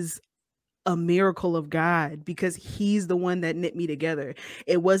is a miracle of God because he's the one that knit me together.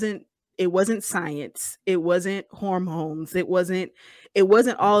 It wasn't science, it wasn't hormones, it wasn't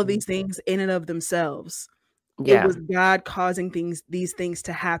all of these things in and of themselves. It was God causing these things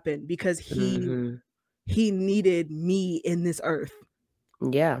to happen because he needed me in this earth.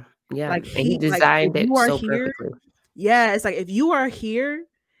 Yeah. Like and he designed it so here, perfectly. Yeah, it's like if you are here,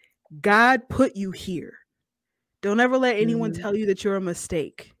 God put you here. Don't ever let anyone tell you that you're a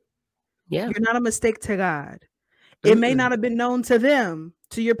mistake. Yeah. You're not a mistake to God. It may not have been known to them,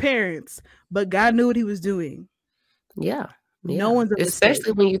 to your parents, but God knew what he was doing. Yeah. No one's a mistake.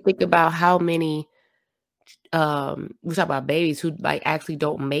 Especially when you think about how many we talk about babies who like actually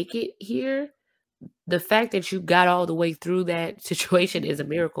don't make it here. The fact that you got all the way through that situation is a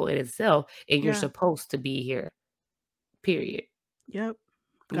miracle in itself, and you're supposed to be here. Period. Yep.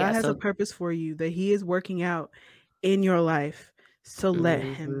 God has a purpose for you that he is working out in your life. So let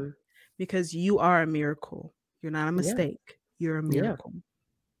him, because you are a miracle. You're not a mistake. You're a miracle.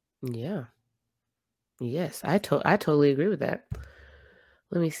 Yeah. Yes, I totally agree with that.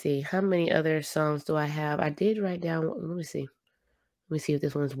 Let me see. How many other songs do I have? I did write down. Let me see. Let me see if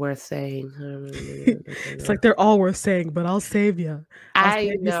this one's worth saying. It's like they're all worth saying, but I'll save you.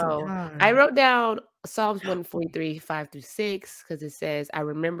 I know. I wrote down Psalms 143, 5-6, because it says, I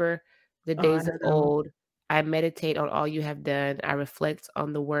remember the days of old. I meditate on all you have done. I reflect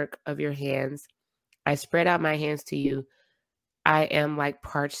on the work of your hands. I spread out my hands to you. I am like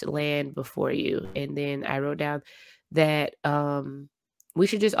parched land before you. And then I wrote down that we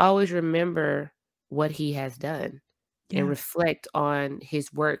should just always remember what he has done and reflect on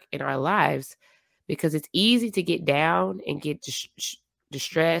his work in our lives, because it's easy to get down and get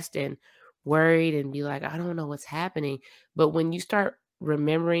distressed and worried and be like, I don't know what's happening. But when you start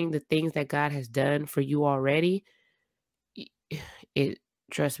remembering the things that God has done for you already,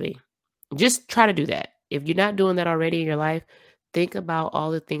 trust me, just try to do that. If you're not doing that already in your life, think about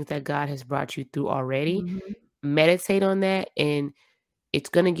all the things that God has brought you through already. Meditate on that, and it's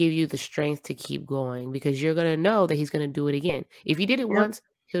going to give you the strength to keep going, because you're going to know that he's going to do it again. If he did it once,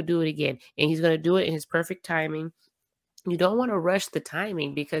 he'll do it again, and he's going to do it in his perfect timing. You don't want to rush the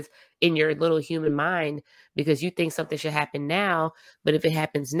timing, because in your little human mind, because you think something should happen now, but if it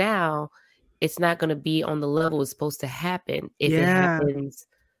happens now, it's not going to be on the level it's supposed to happen if it happens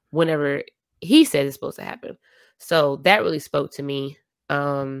whenever he says it's supposed to happen. So that really spoke to me.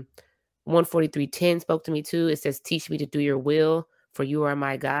 143:10 spoke to me too. It says, teach me to do your will, for you are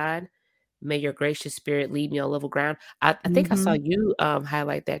my God. May your gracious spirit lead me on level ground. I think I saw you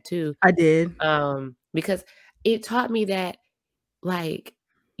highlight that too. I did. Because it taught me that, like,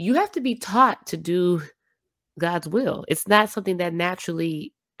 you have to be taught to do God's will. It's not something that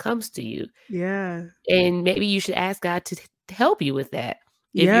naturally comes to you. Yeah. And maybe you should ask God to help you with that.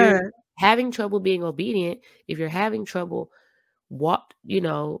 If you're having trouble being obedient, if you're having trouble wanting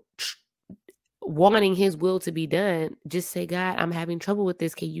his will to be done, just say, God, I'm having trouble with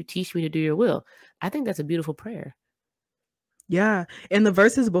this. Can you teach me to do your will? I think that's a beautiful prayer. Yeah. And the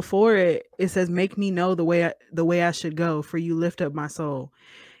verses before it says, make me know the way I should go, for you lift up my soul.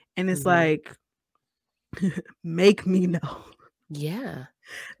 And it's like, Make me know. Yeah.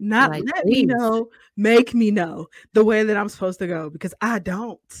 Not Like, let me please. know, make me know the way that I'm supposed to go, because I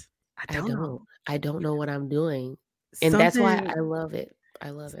don't. I I don't know. don't. I don't know what I'm doing. And that's why Something, I love it. I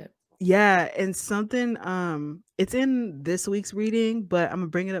love it. yeah, and something, it's in this week's reading, but I'm gonna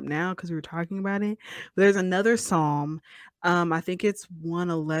bring it up now because we were talking about it. There's another psalm, I think it's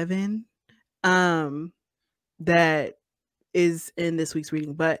 111, um, that is in this week's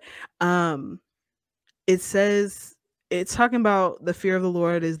reading, but it says, it's talking about the fear of the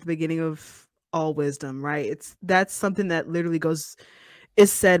Lord is the beginning of all wisdom, right? That's something that literally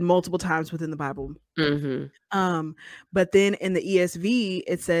is said multiple times within the Bible. Mm-hmm. But then in the ESV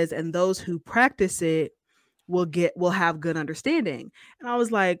it says, and those who practice it will have good understanding. And I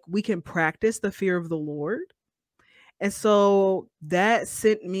was like, we can practice the fear of the Lord. And so that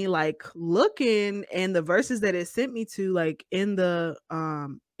sent me like looking, and the verses that it sent me to, like in the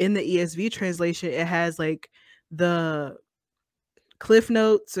ESV translation, it has like the cliff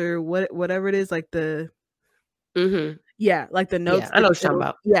notes or whatever it is, like the Mm-hmm. yeah, like the Yeah, notes I know that what you're talking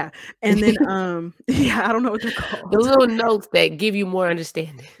about. yeah. And then yeah, I don't know what they're The called. little notes that give you more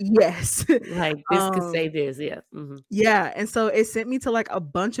understanding. Yes. Like, this could say this. Yeah. Mm-hmm. Yeah, and so it sent me to like a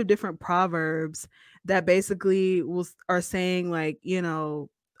bunch of different proverbs that basically are saying, like,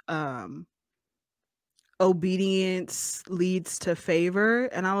 um obedience leads to favor.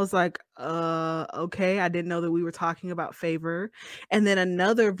 And I was like, okay, I didn't know that we were talking about favor. And then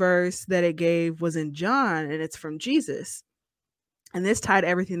another verse that it gave was in John, and it's from Jesus. And this tied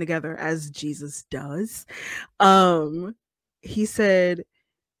everything together, as Jesus does. He said,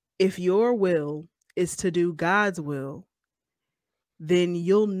 if your will is to do God's will, then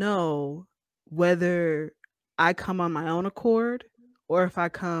you'll know whether I come on my own accord or if I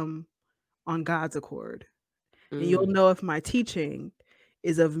come on God's accord. And you'll Mm. know if my teaching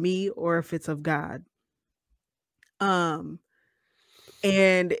is of me or if it's of God. Um,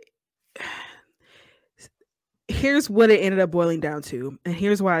 and here's what it ended up boiling down to, and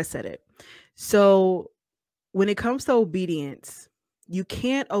here's why I said it. So, when it comes to obedience, you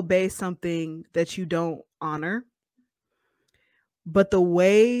can't obey something that you don't honor. But the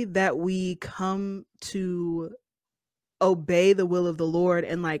way that we come to obey the will of the Lord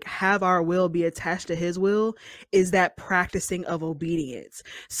and like have our will be attached to his will is that practicing of obedience.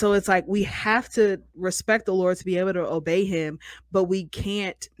 So it's like we have to respect the Lord to be able to obey him, but we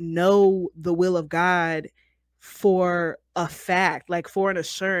can't know the will of God for a fact, like for an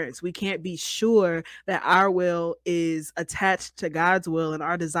assurance. We can't be sure that our will is attached to God's will and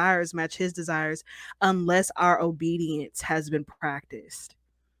our desires match his desires unless our obedience has been practiced.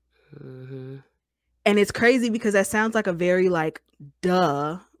 Mm-hmm. And it's crazy because that sounds like a very like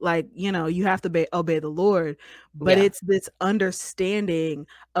duh, like, you have to obey the Lord, but Yeah. it's this understanding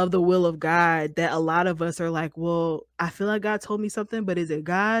of the will of God that a lot of us are like, well, I feel like God told me something, but is it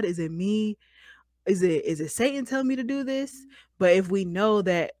God? Is it me? Is it Satan telling me to do this? But if we know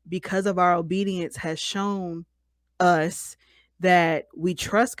that because of our obedience has shown us that we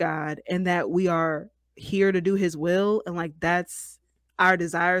trust God and that we are here to do his will, and like that's our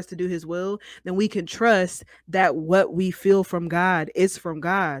desires to do his will, then we can trust that what we feel from God is from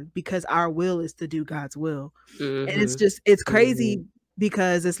God because our will is to do God's will. And Mm-hmm. it's Mm-hmm. crazy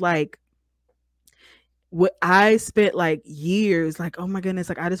because it's like what I spent like years like, oh my goodness,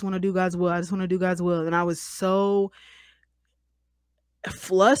 like I just want to do God's will. I just want to do God's will. And I was so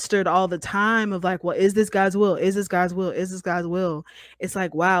flustered all the time of like, well, is this God's will? Is this God's will? Is this God's will? It's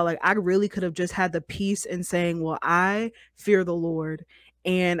like, wow, like I really could have just had the peace in saying, well, I fear the Lord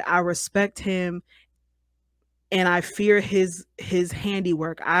and I respect him and I fear his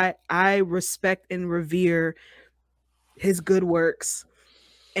handiwork. I respect and revere his good works.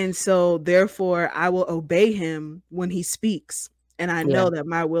 And so therefore I will obey him when he speaks. And I Yeah. know that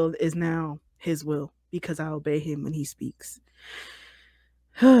my will is now his will because I obey him when he speaks.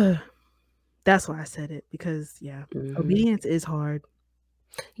 That's why I said it, because yeah, Mm-hmm. obedience is hard,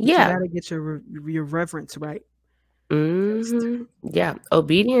 but you Yeah. gotta get your reverence right first. Mm-hmm. Yeah.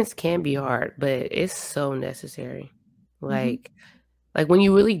 Obedience can be hard, but it's so necessary. Mm-hmm. Like when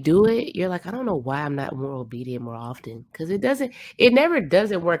you really do it, you're like, I don't know why I'm not more obedient more often. Because it never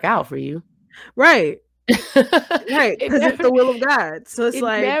doesn't work out for you. Right, right, It because it's never the will of God. So it's it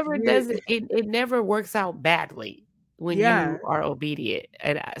like never does it never works out badly when yeah. you are obedient.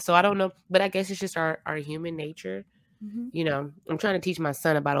 And so I don't know, but I guess it's just our human nature. Mm-hmm. I'm trying to teach my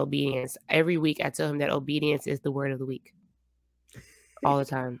son about obedience. Every week I tell him that obedience is the word of the week. All the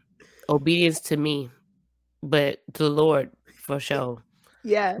time. Obedience to me, but to the Lord for sure.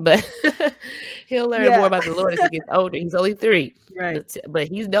 Yeah. But He'll learn more about the Lord as he gets older. He's only 3. Right. But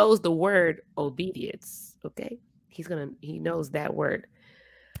he knows the word obedience. Okay. He knows that word.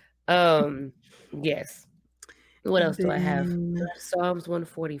 Yes. What else do I have? Psalms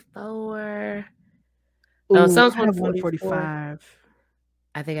 144. Psalms I have 144. 145.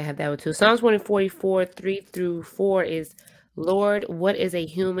 I think I have that one too. Psalms 144, 3-4 is, Lord, what is a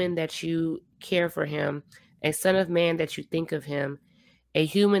human that you care for him? A son of man that you think of him? A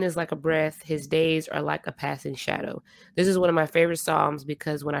human is like a breath. His days are like a passing shadow. This is one of my favorite Psalms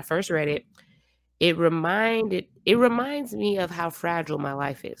because when I first read it, it reminds me of how fragile my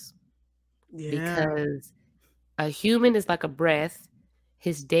life is. Yeah. Because a human is like a breath.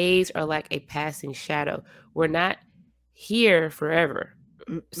 His days are like a passing shadow. We're not here forever.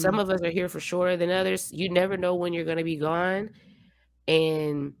 Some of us are here for shorter than others. You never know when you're going to be gone.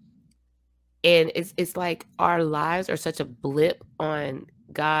 And it's like our lives are such a blip on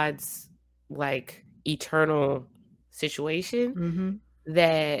God's like eternal situation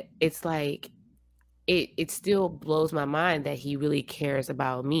that it's like it still blows my mind that he really cares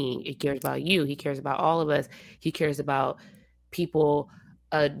about me. He cares about you. He cares about all of us. He cares about people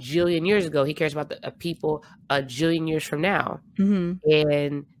a jillion years ago. He cares about the people a jillion years from now.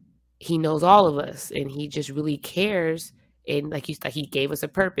 And he knows all of us, and he just really cares. And like he gave us a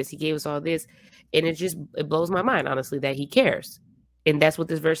purpose. He gave us all this, and it blows my mind, honestly, that he cares. And that's what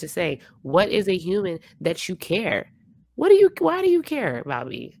this verse is saying. What is a human that you care? Why do you care about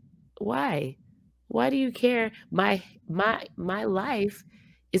me? Why do you care? My life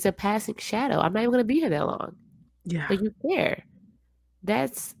is a passing shadow. I'm not even going to be here that long. Yeah. But you care.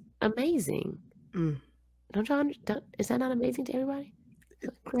 That's amazing. Don't y'all understand? Is that not amazing to everybody?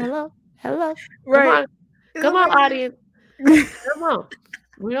 Hello? Right. Come on, audience. Come on.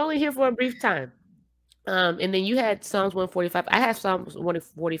 We're only here for a brief time. And then you had Psalms 145. I have Psalms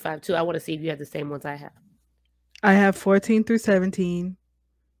 145 too. I want to see if you have the same ones I have. I have 14 through 17.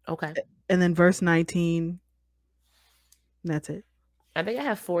 Okay. And then verse 19. That's it. I think I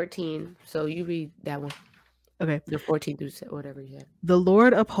have 14. So you read that one. Okay. The 14 through whatever you have. The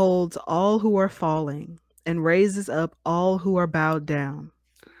Lord upholds all who are falling and raises up all who are bowed down.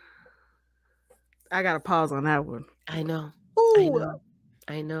 I got to pause on that one. I know. Ooh.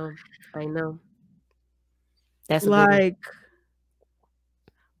 I know. That's like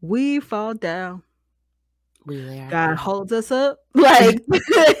we fall down. God holds us up. Like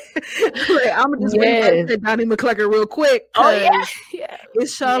I'm gonna just wait for Donnie McClurkin real quick. Oh yeah.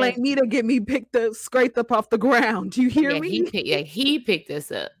 It's Shaw ain't me to get me scraped up off the ground. Do you hear me? He picked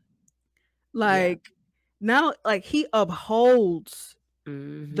us up. Like now, like he upholds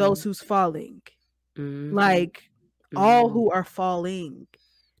those who's falling. Like all who are falling,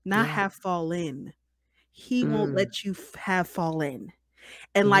 not have fallen. He won't let you have fallen.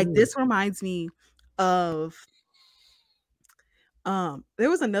 And like this reminds me of there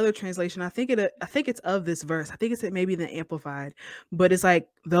was another translation. I think it's of this verse. I think it's maybe the Amplified, but it's like,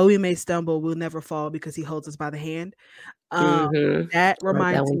 though we may stumble, we'll never fall because he holds us by the hand. That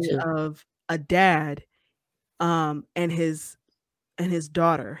reminds me of a dad and his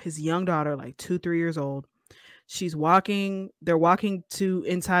daughter, his young daughter, like 2-3 years old. They're walking to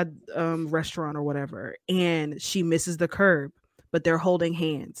inside restaurant or whatever, and she misses the curb, but they're holding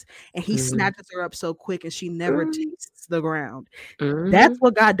hands, and he snatches her up so quick and she never tastes the ground. That's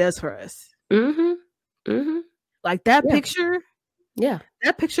what God does for us. Like that picture. Yeah.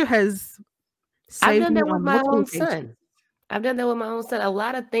 That picture has saved me on multiple occasions. I've done that with my own son. A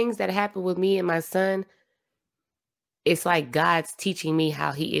lot of things that happen with me and my son, it's like God's teaching me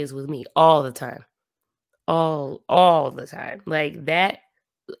how he is with me all the time. All the time. Like that,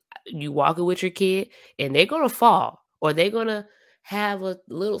 you walking with your kid and they're going to fall, or they're going to have a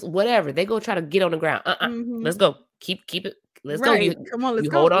little whatever. They're going to try to get on the ground. Let's go. Keep it. Let's go. Come on, let's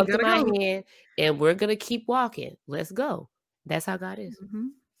go. Hold on to my hand and we're going to keep walking. Let's go. That's how God is.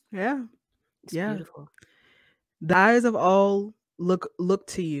 Yeah. It's beautiful. The eyes of all look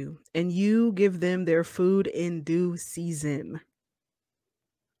to you, and you give them their food in due season.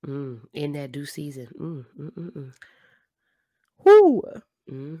 In that due season. Whoo.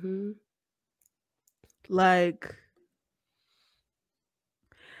 Like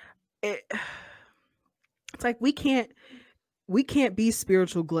it's like we can't be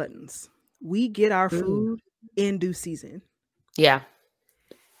spiritual gluttons. We get our food in due season. Yeah.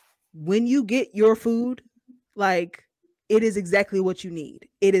 When you get your food, like it is exactly what you need.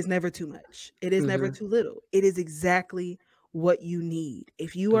 It is never too much. It is never too little. It is exactly what you need.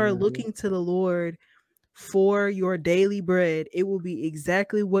 If you are looking to the Lord for your daily bread. It will be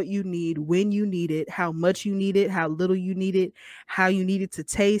exactly what you need, when you need it, how much you need it, how little you need it, how you need it to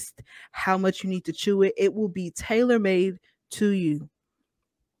taste, how much you need to chew it. It will be tailor-made to you.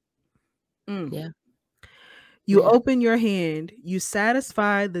 Yeah. You Yeah. open your hand, you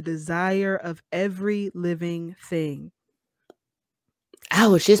satisfy the desire of every living thing. I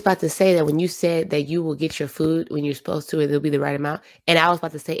was just about to say that when you said that you will get your food when you're supposed to, it'll be the right amount. And I was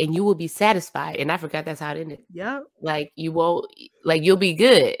about to say, and you will be satisfied. And I forgot that's how it ended. Yep. Like you won't, like you'll be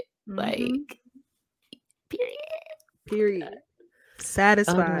good. Like, period. Period. Oh my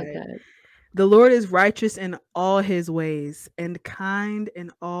Satisfied. God. The Lord is righteous in all his ways and kind in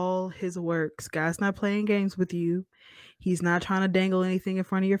all his works. God's not playing games with you. He's not trying to dangle anything in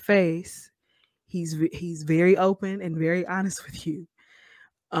front of your face. He's very open and very honest with you.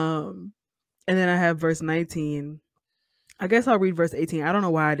 And then I have verse 19. I guess I'll read verse 18. I don't know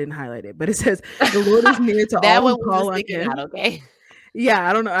why I didn't highlight it, but it says, "The Lord is near to That all one who was call just on sticking him." out, okay? Yeah,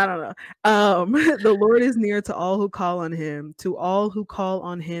 I don't know. The Lord is near to all who call on him, to all who call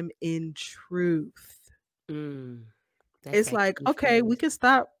on him in truth. That's It's that like, key okay, we phrase. can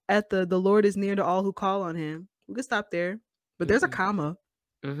stop at the Lord is near to all who call on him. We can stop there. But there's a comma.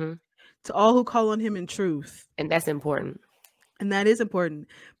 To all who call on him in truth. And that's important. And that is important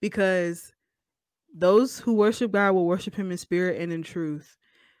because those who worship God will worship him in spirit and in truth.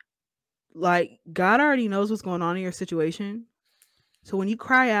 Like, God already knows what's going on in your situation. So when you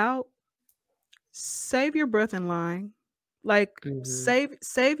cry out, save your breath in line. Like,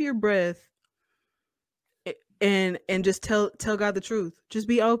 save your breath and just tell God the truth. Just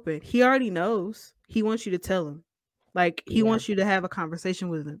be open. He already knows. He wants you to tell him. Like, he wants you to have a conversation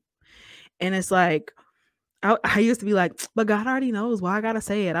with him. And it's like, I used to be like, but God already knows. Why I gotta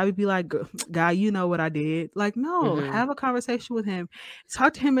say it? I would be like, God, you know what I did. Like, no, have a conversation with him.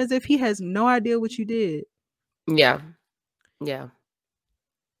 Talk to him as if he has no idea what you did. Yeah. Yeah.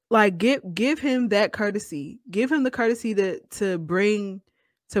 Like, give him that courtesy. Give him the courtesy to bring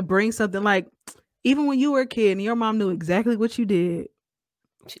something. Like, even when you were a kid and your mom knew exactly what you did,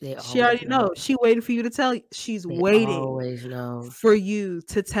 she already knows. She waiting for you to tell. She's waiting for you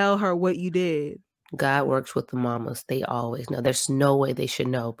to tell her what you did. God works with the mamas. They always know. There's no way they should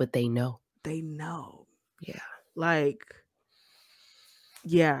know, but they know. They know. Yeah. Like,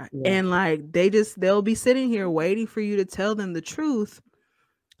 yeah. And like they'll be sitting here waiting for you to tell them the truth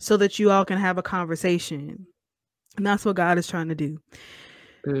so that you all can have a conversation. And that's what God is trying to do.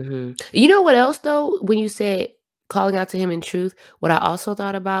 You know what else though? When you said calling out to him in truth, what I also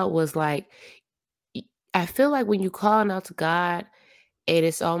thought about was like, I feel like when you calling out to God, and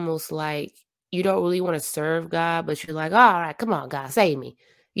it's almost like you don't really want to serve God, but you're like, all right, come on, God, save me,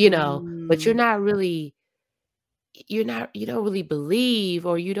 but you're not really, you don't really believe,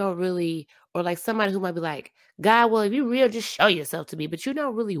 or you don't really, or like somebody who might be like, God, well, if you real, just show yourself to me, but you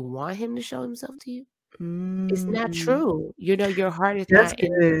don't really want him to show himself to you. It's not true. Your heart is That's not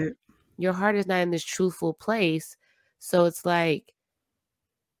in good. your heart is not in this truthful place. So it's like,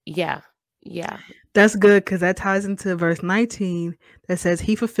 yeah. That's good because that ties into verse 19 that says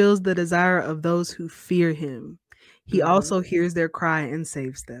he fulfills the desire of those who fear him. He also hears their cry and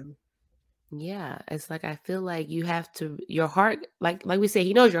saves them. Yeah, it's like I feel like you have to, your heart, like we say,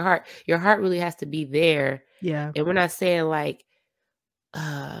 he knows your heart. Your heart really has to be there. Yeah. And we're not saying like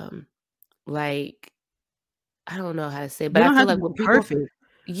I don't know how to say, but I feel like when people perfect.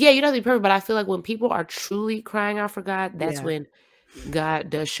 Yeah, you don't have to be perfect, but I feel like when people are truly crying out for God, that's when God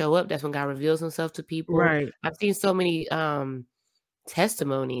does show up. That's when God reveals himself to people. Right. I've seen so many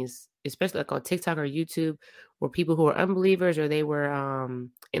testimonies, especially like on TikTok or YouTube, where people who are unbelievers or they were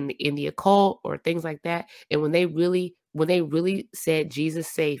in the occult or things like that, and when they really said Jesus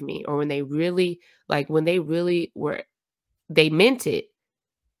save me, or when they really were, they meant it,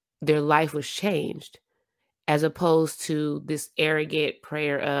 their life was changed, as opposed to this arrogant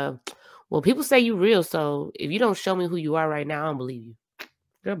prayer of, well, people say you real, so if you don't show me who you are right now, I don't believe you.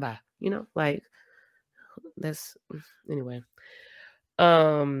 Goodbye. Like that's anyway.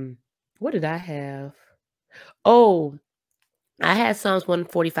 What did I have? Oh, I had Psalms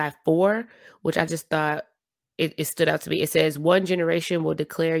 145:4, which I just thought it stood out to me. It says, one generation will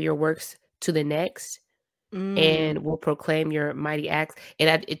declare your works to the next and will proclaim your mighty acts.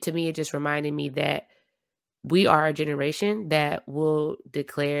 And to me, it just reminded me that we are a generation that will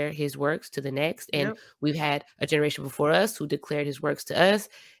declare his works to the next. And we've had a generation before us who declared his works to us.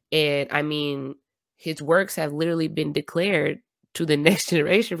 And I mean, his works have literally been declared to the next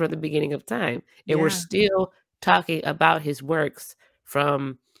generation from the beginning of time. And we're still talking about his works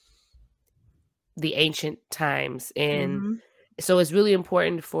from the ancient times. And so it's really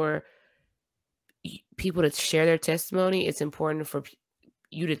important for people to share their testimony. It's important for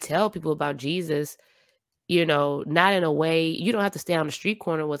you to tell people about Jesus, not in a way, you don't have to stay on the street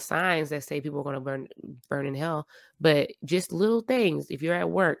corner with signs that say people are going to burn in hell, but just little things. If you're at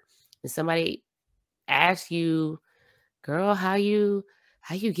work and somebody asks you, girl, how you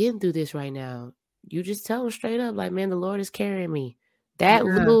getting through this right now? You just tell them straight up, like, man, the Lord is carrying me. That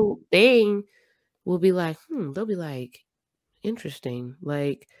little thing will be like, they'll be like, interesting.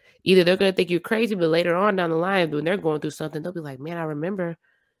 Like, either they're going to think you're crazy, but later on down the line, when they're going through something, they'll be like, man, I remember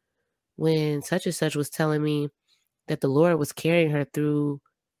when such and such was telling me that the Lord was carrying her through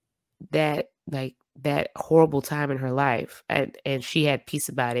that horrible time in her life, and she had peace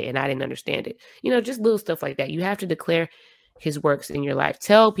about it, and I didn't understand it. Just little stuff like that. You have to declare his works in your life.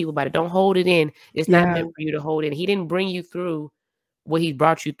 Tell people about it. Don't hold it in. It's not meant for you to hold in. He didn't bring you through what he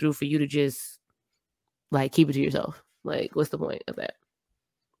brought you through for you to just like keep it to yourself. Like, what's the point of that?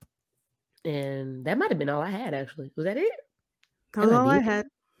 And that might have been all I had, actually. Was that it? That was all I had.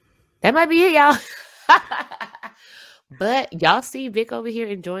 That might be it, y'all. But y'all see Vic over here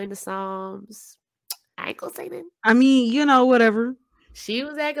enjoying the Psalms. I ain't gonna say that. I mean, whatever. She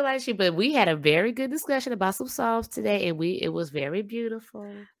was acting like but we had a very good discussion about some Psalms today, and it was very beautiful.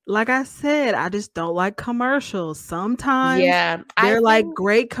 Like I said, I just don't like commercials. Sometimes they're like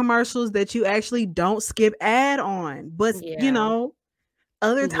great commercials that you actually don't skip ad on. But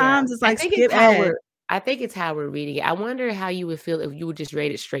other times it's like skip ad. I think it's how we're reading it. I wonder how you would feel if you would just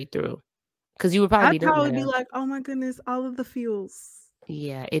read it straight through. Because you would probably be like, oh my goodness, all of the feels.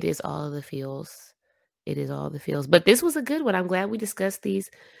 Yeah, it is all of the feels. It is all the feels. But this was a good one. I'm glad we discussed these.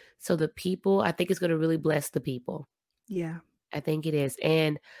 So the people, I think it's going to really bless the people. Yeah. I think it is.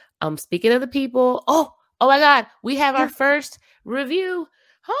 And speaking of the people, oh my God, we have our first review.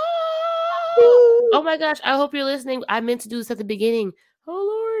 Oh my gosh, I hope you're listening. I meant to do this at the beginning.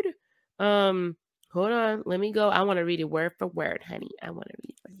 Oh Lord. Hold on. Let me go. I want to read it word for word, honey. I want to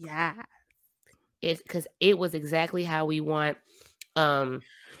read it. Yeah. It's because it was exactly how we want our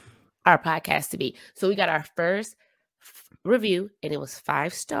podcast to be. So we got our first review, and it was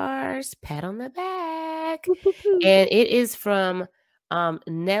 5 stars. Pat on the back. And it is from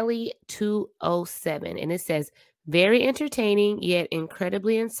Nelly207. And it says, very entertaining, yet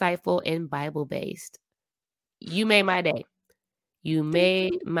incredibly insightful and Bible-based. You made my day. You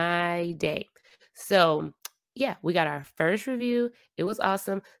made my day. So, yeah, we got our first review. It was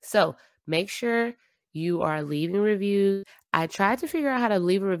awesome. So, make sure you are leaving reviews. I tried to figure out how to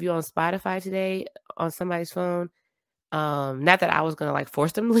leave a review on Spotify today on somebody's phone. Not that I was going to like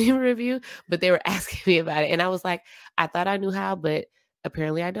force them to leave a review, but they were asking me about it. And I was like, I thought I knew how, but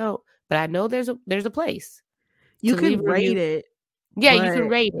apparently I don't. But I know there's a place. You can rate it. Yeah, you can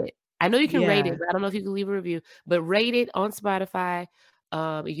rate it. I know you can rate it, but I don't know if you can leave a review. But rate it on Spotify.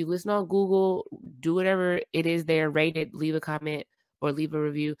 If you listen on Google, do whatever it is there, rate it, leave a comment or leave a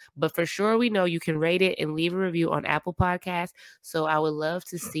review. But for sure, we know you can rate it and leave a review on Apple Podcasts. So I would love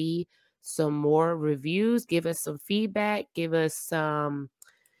to see some more reviews. Give us some feedback. Give us some,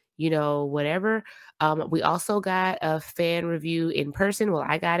 whatever. We also got a fan review in person. Well,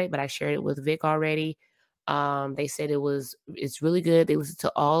 I got it, but I shared it with Vic already. They said it's really good. They listened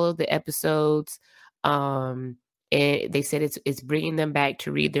to all of the episodes. And they said it's bringing them back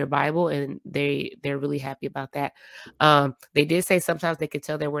to read their Bible, and they're really happy about that. They did say sometimes they could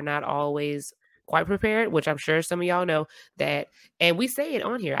tell that we're not always quite prepared, which I'm sure some of y'all know that. And we say it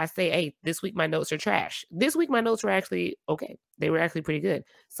on here. I say, hey, this week my notes are trash. This week my notes were actually okay. They were actually pretty good.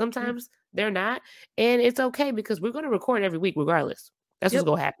 Sometimes they're not, and it's okay because we're going to record every week regardless. That's what's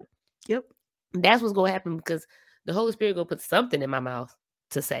going to happen. Yep. That's what's going to happen because the Holy Spirit will put something in my mouth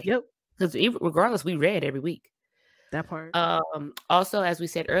to say. Yep. Because regardless, we read every week. That part. Also, as we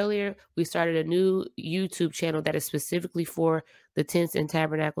said earlier, we started a new YouTube channel that is specifically for the Tents and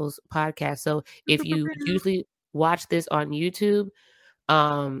Tabernacles podcast. So if you usually watch this on YouTube,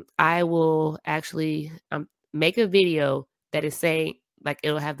 I will actually make a video that is saying, like,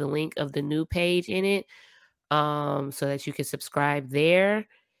 it'll have the link of the new page in it, so that you can subscribe there.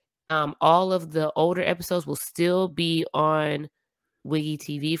 All of the older episodes will still be on Wiggy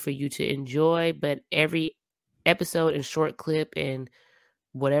TV for you to enjoy, but every episode and short clip and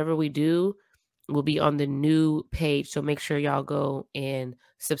whatever we do will be on the new page. So make sure y'all go and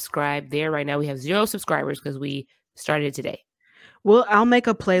subscribe there. Right now we have 0 subscribers because we started today. Well, I'll make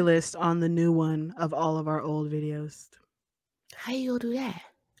a playlist on the new one of all of our old videos. How you gonna do that?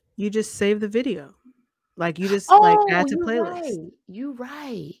 You just save the video. Like you just add to playlist. Right. You're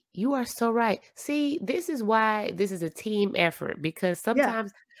right. You are so right. See, this is why this is a team effort, because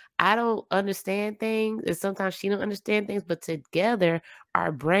sometimes I don't understand things, and sometimes she don't understand things, but together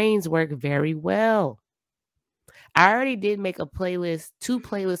our brains work very well. I already did make a playlist, 2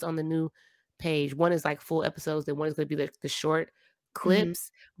 playlists on the new page. One is like full episodes, and one is going to be the short clips.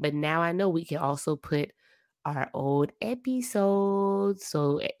 But now I know we can also put our old episodes,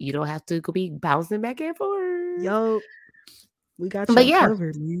 so you don't have to go be bouncing back and forth. Yo, we got But you yeah.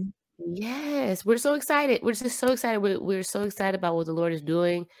 covered, man. Yes, we're so excited. We're just so excited. We're so excited about what the Lord is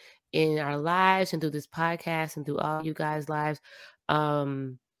doing in our lives and through this podcast and through all you guys' lives.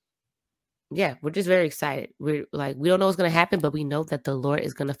 Yeah, we're just very excited. We're like, we don't know what's going to happen, but we know that the Lord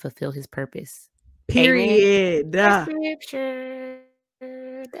is going to fulfill his purpose. Period. That's scripture.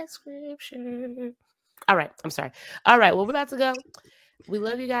 That's scripture. All right. I'm sorry. All right. Well, we're about to go. We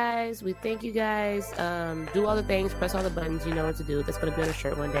love you guys. We thank you guys. Do all the things. Press all the buttons. You know what to do. That's going to be on a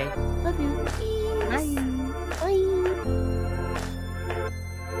shirt one day. Love you.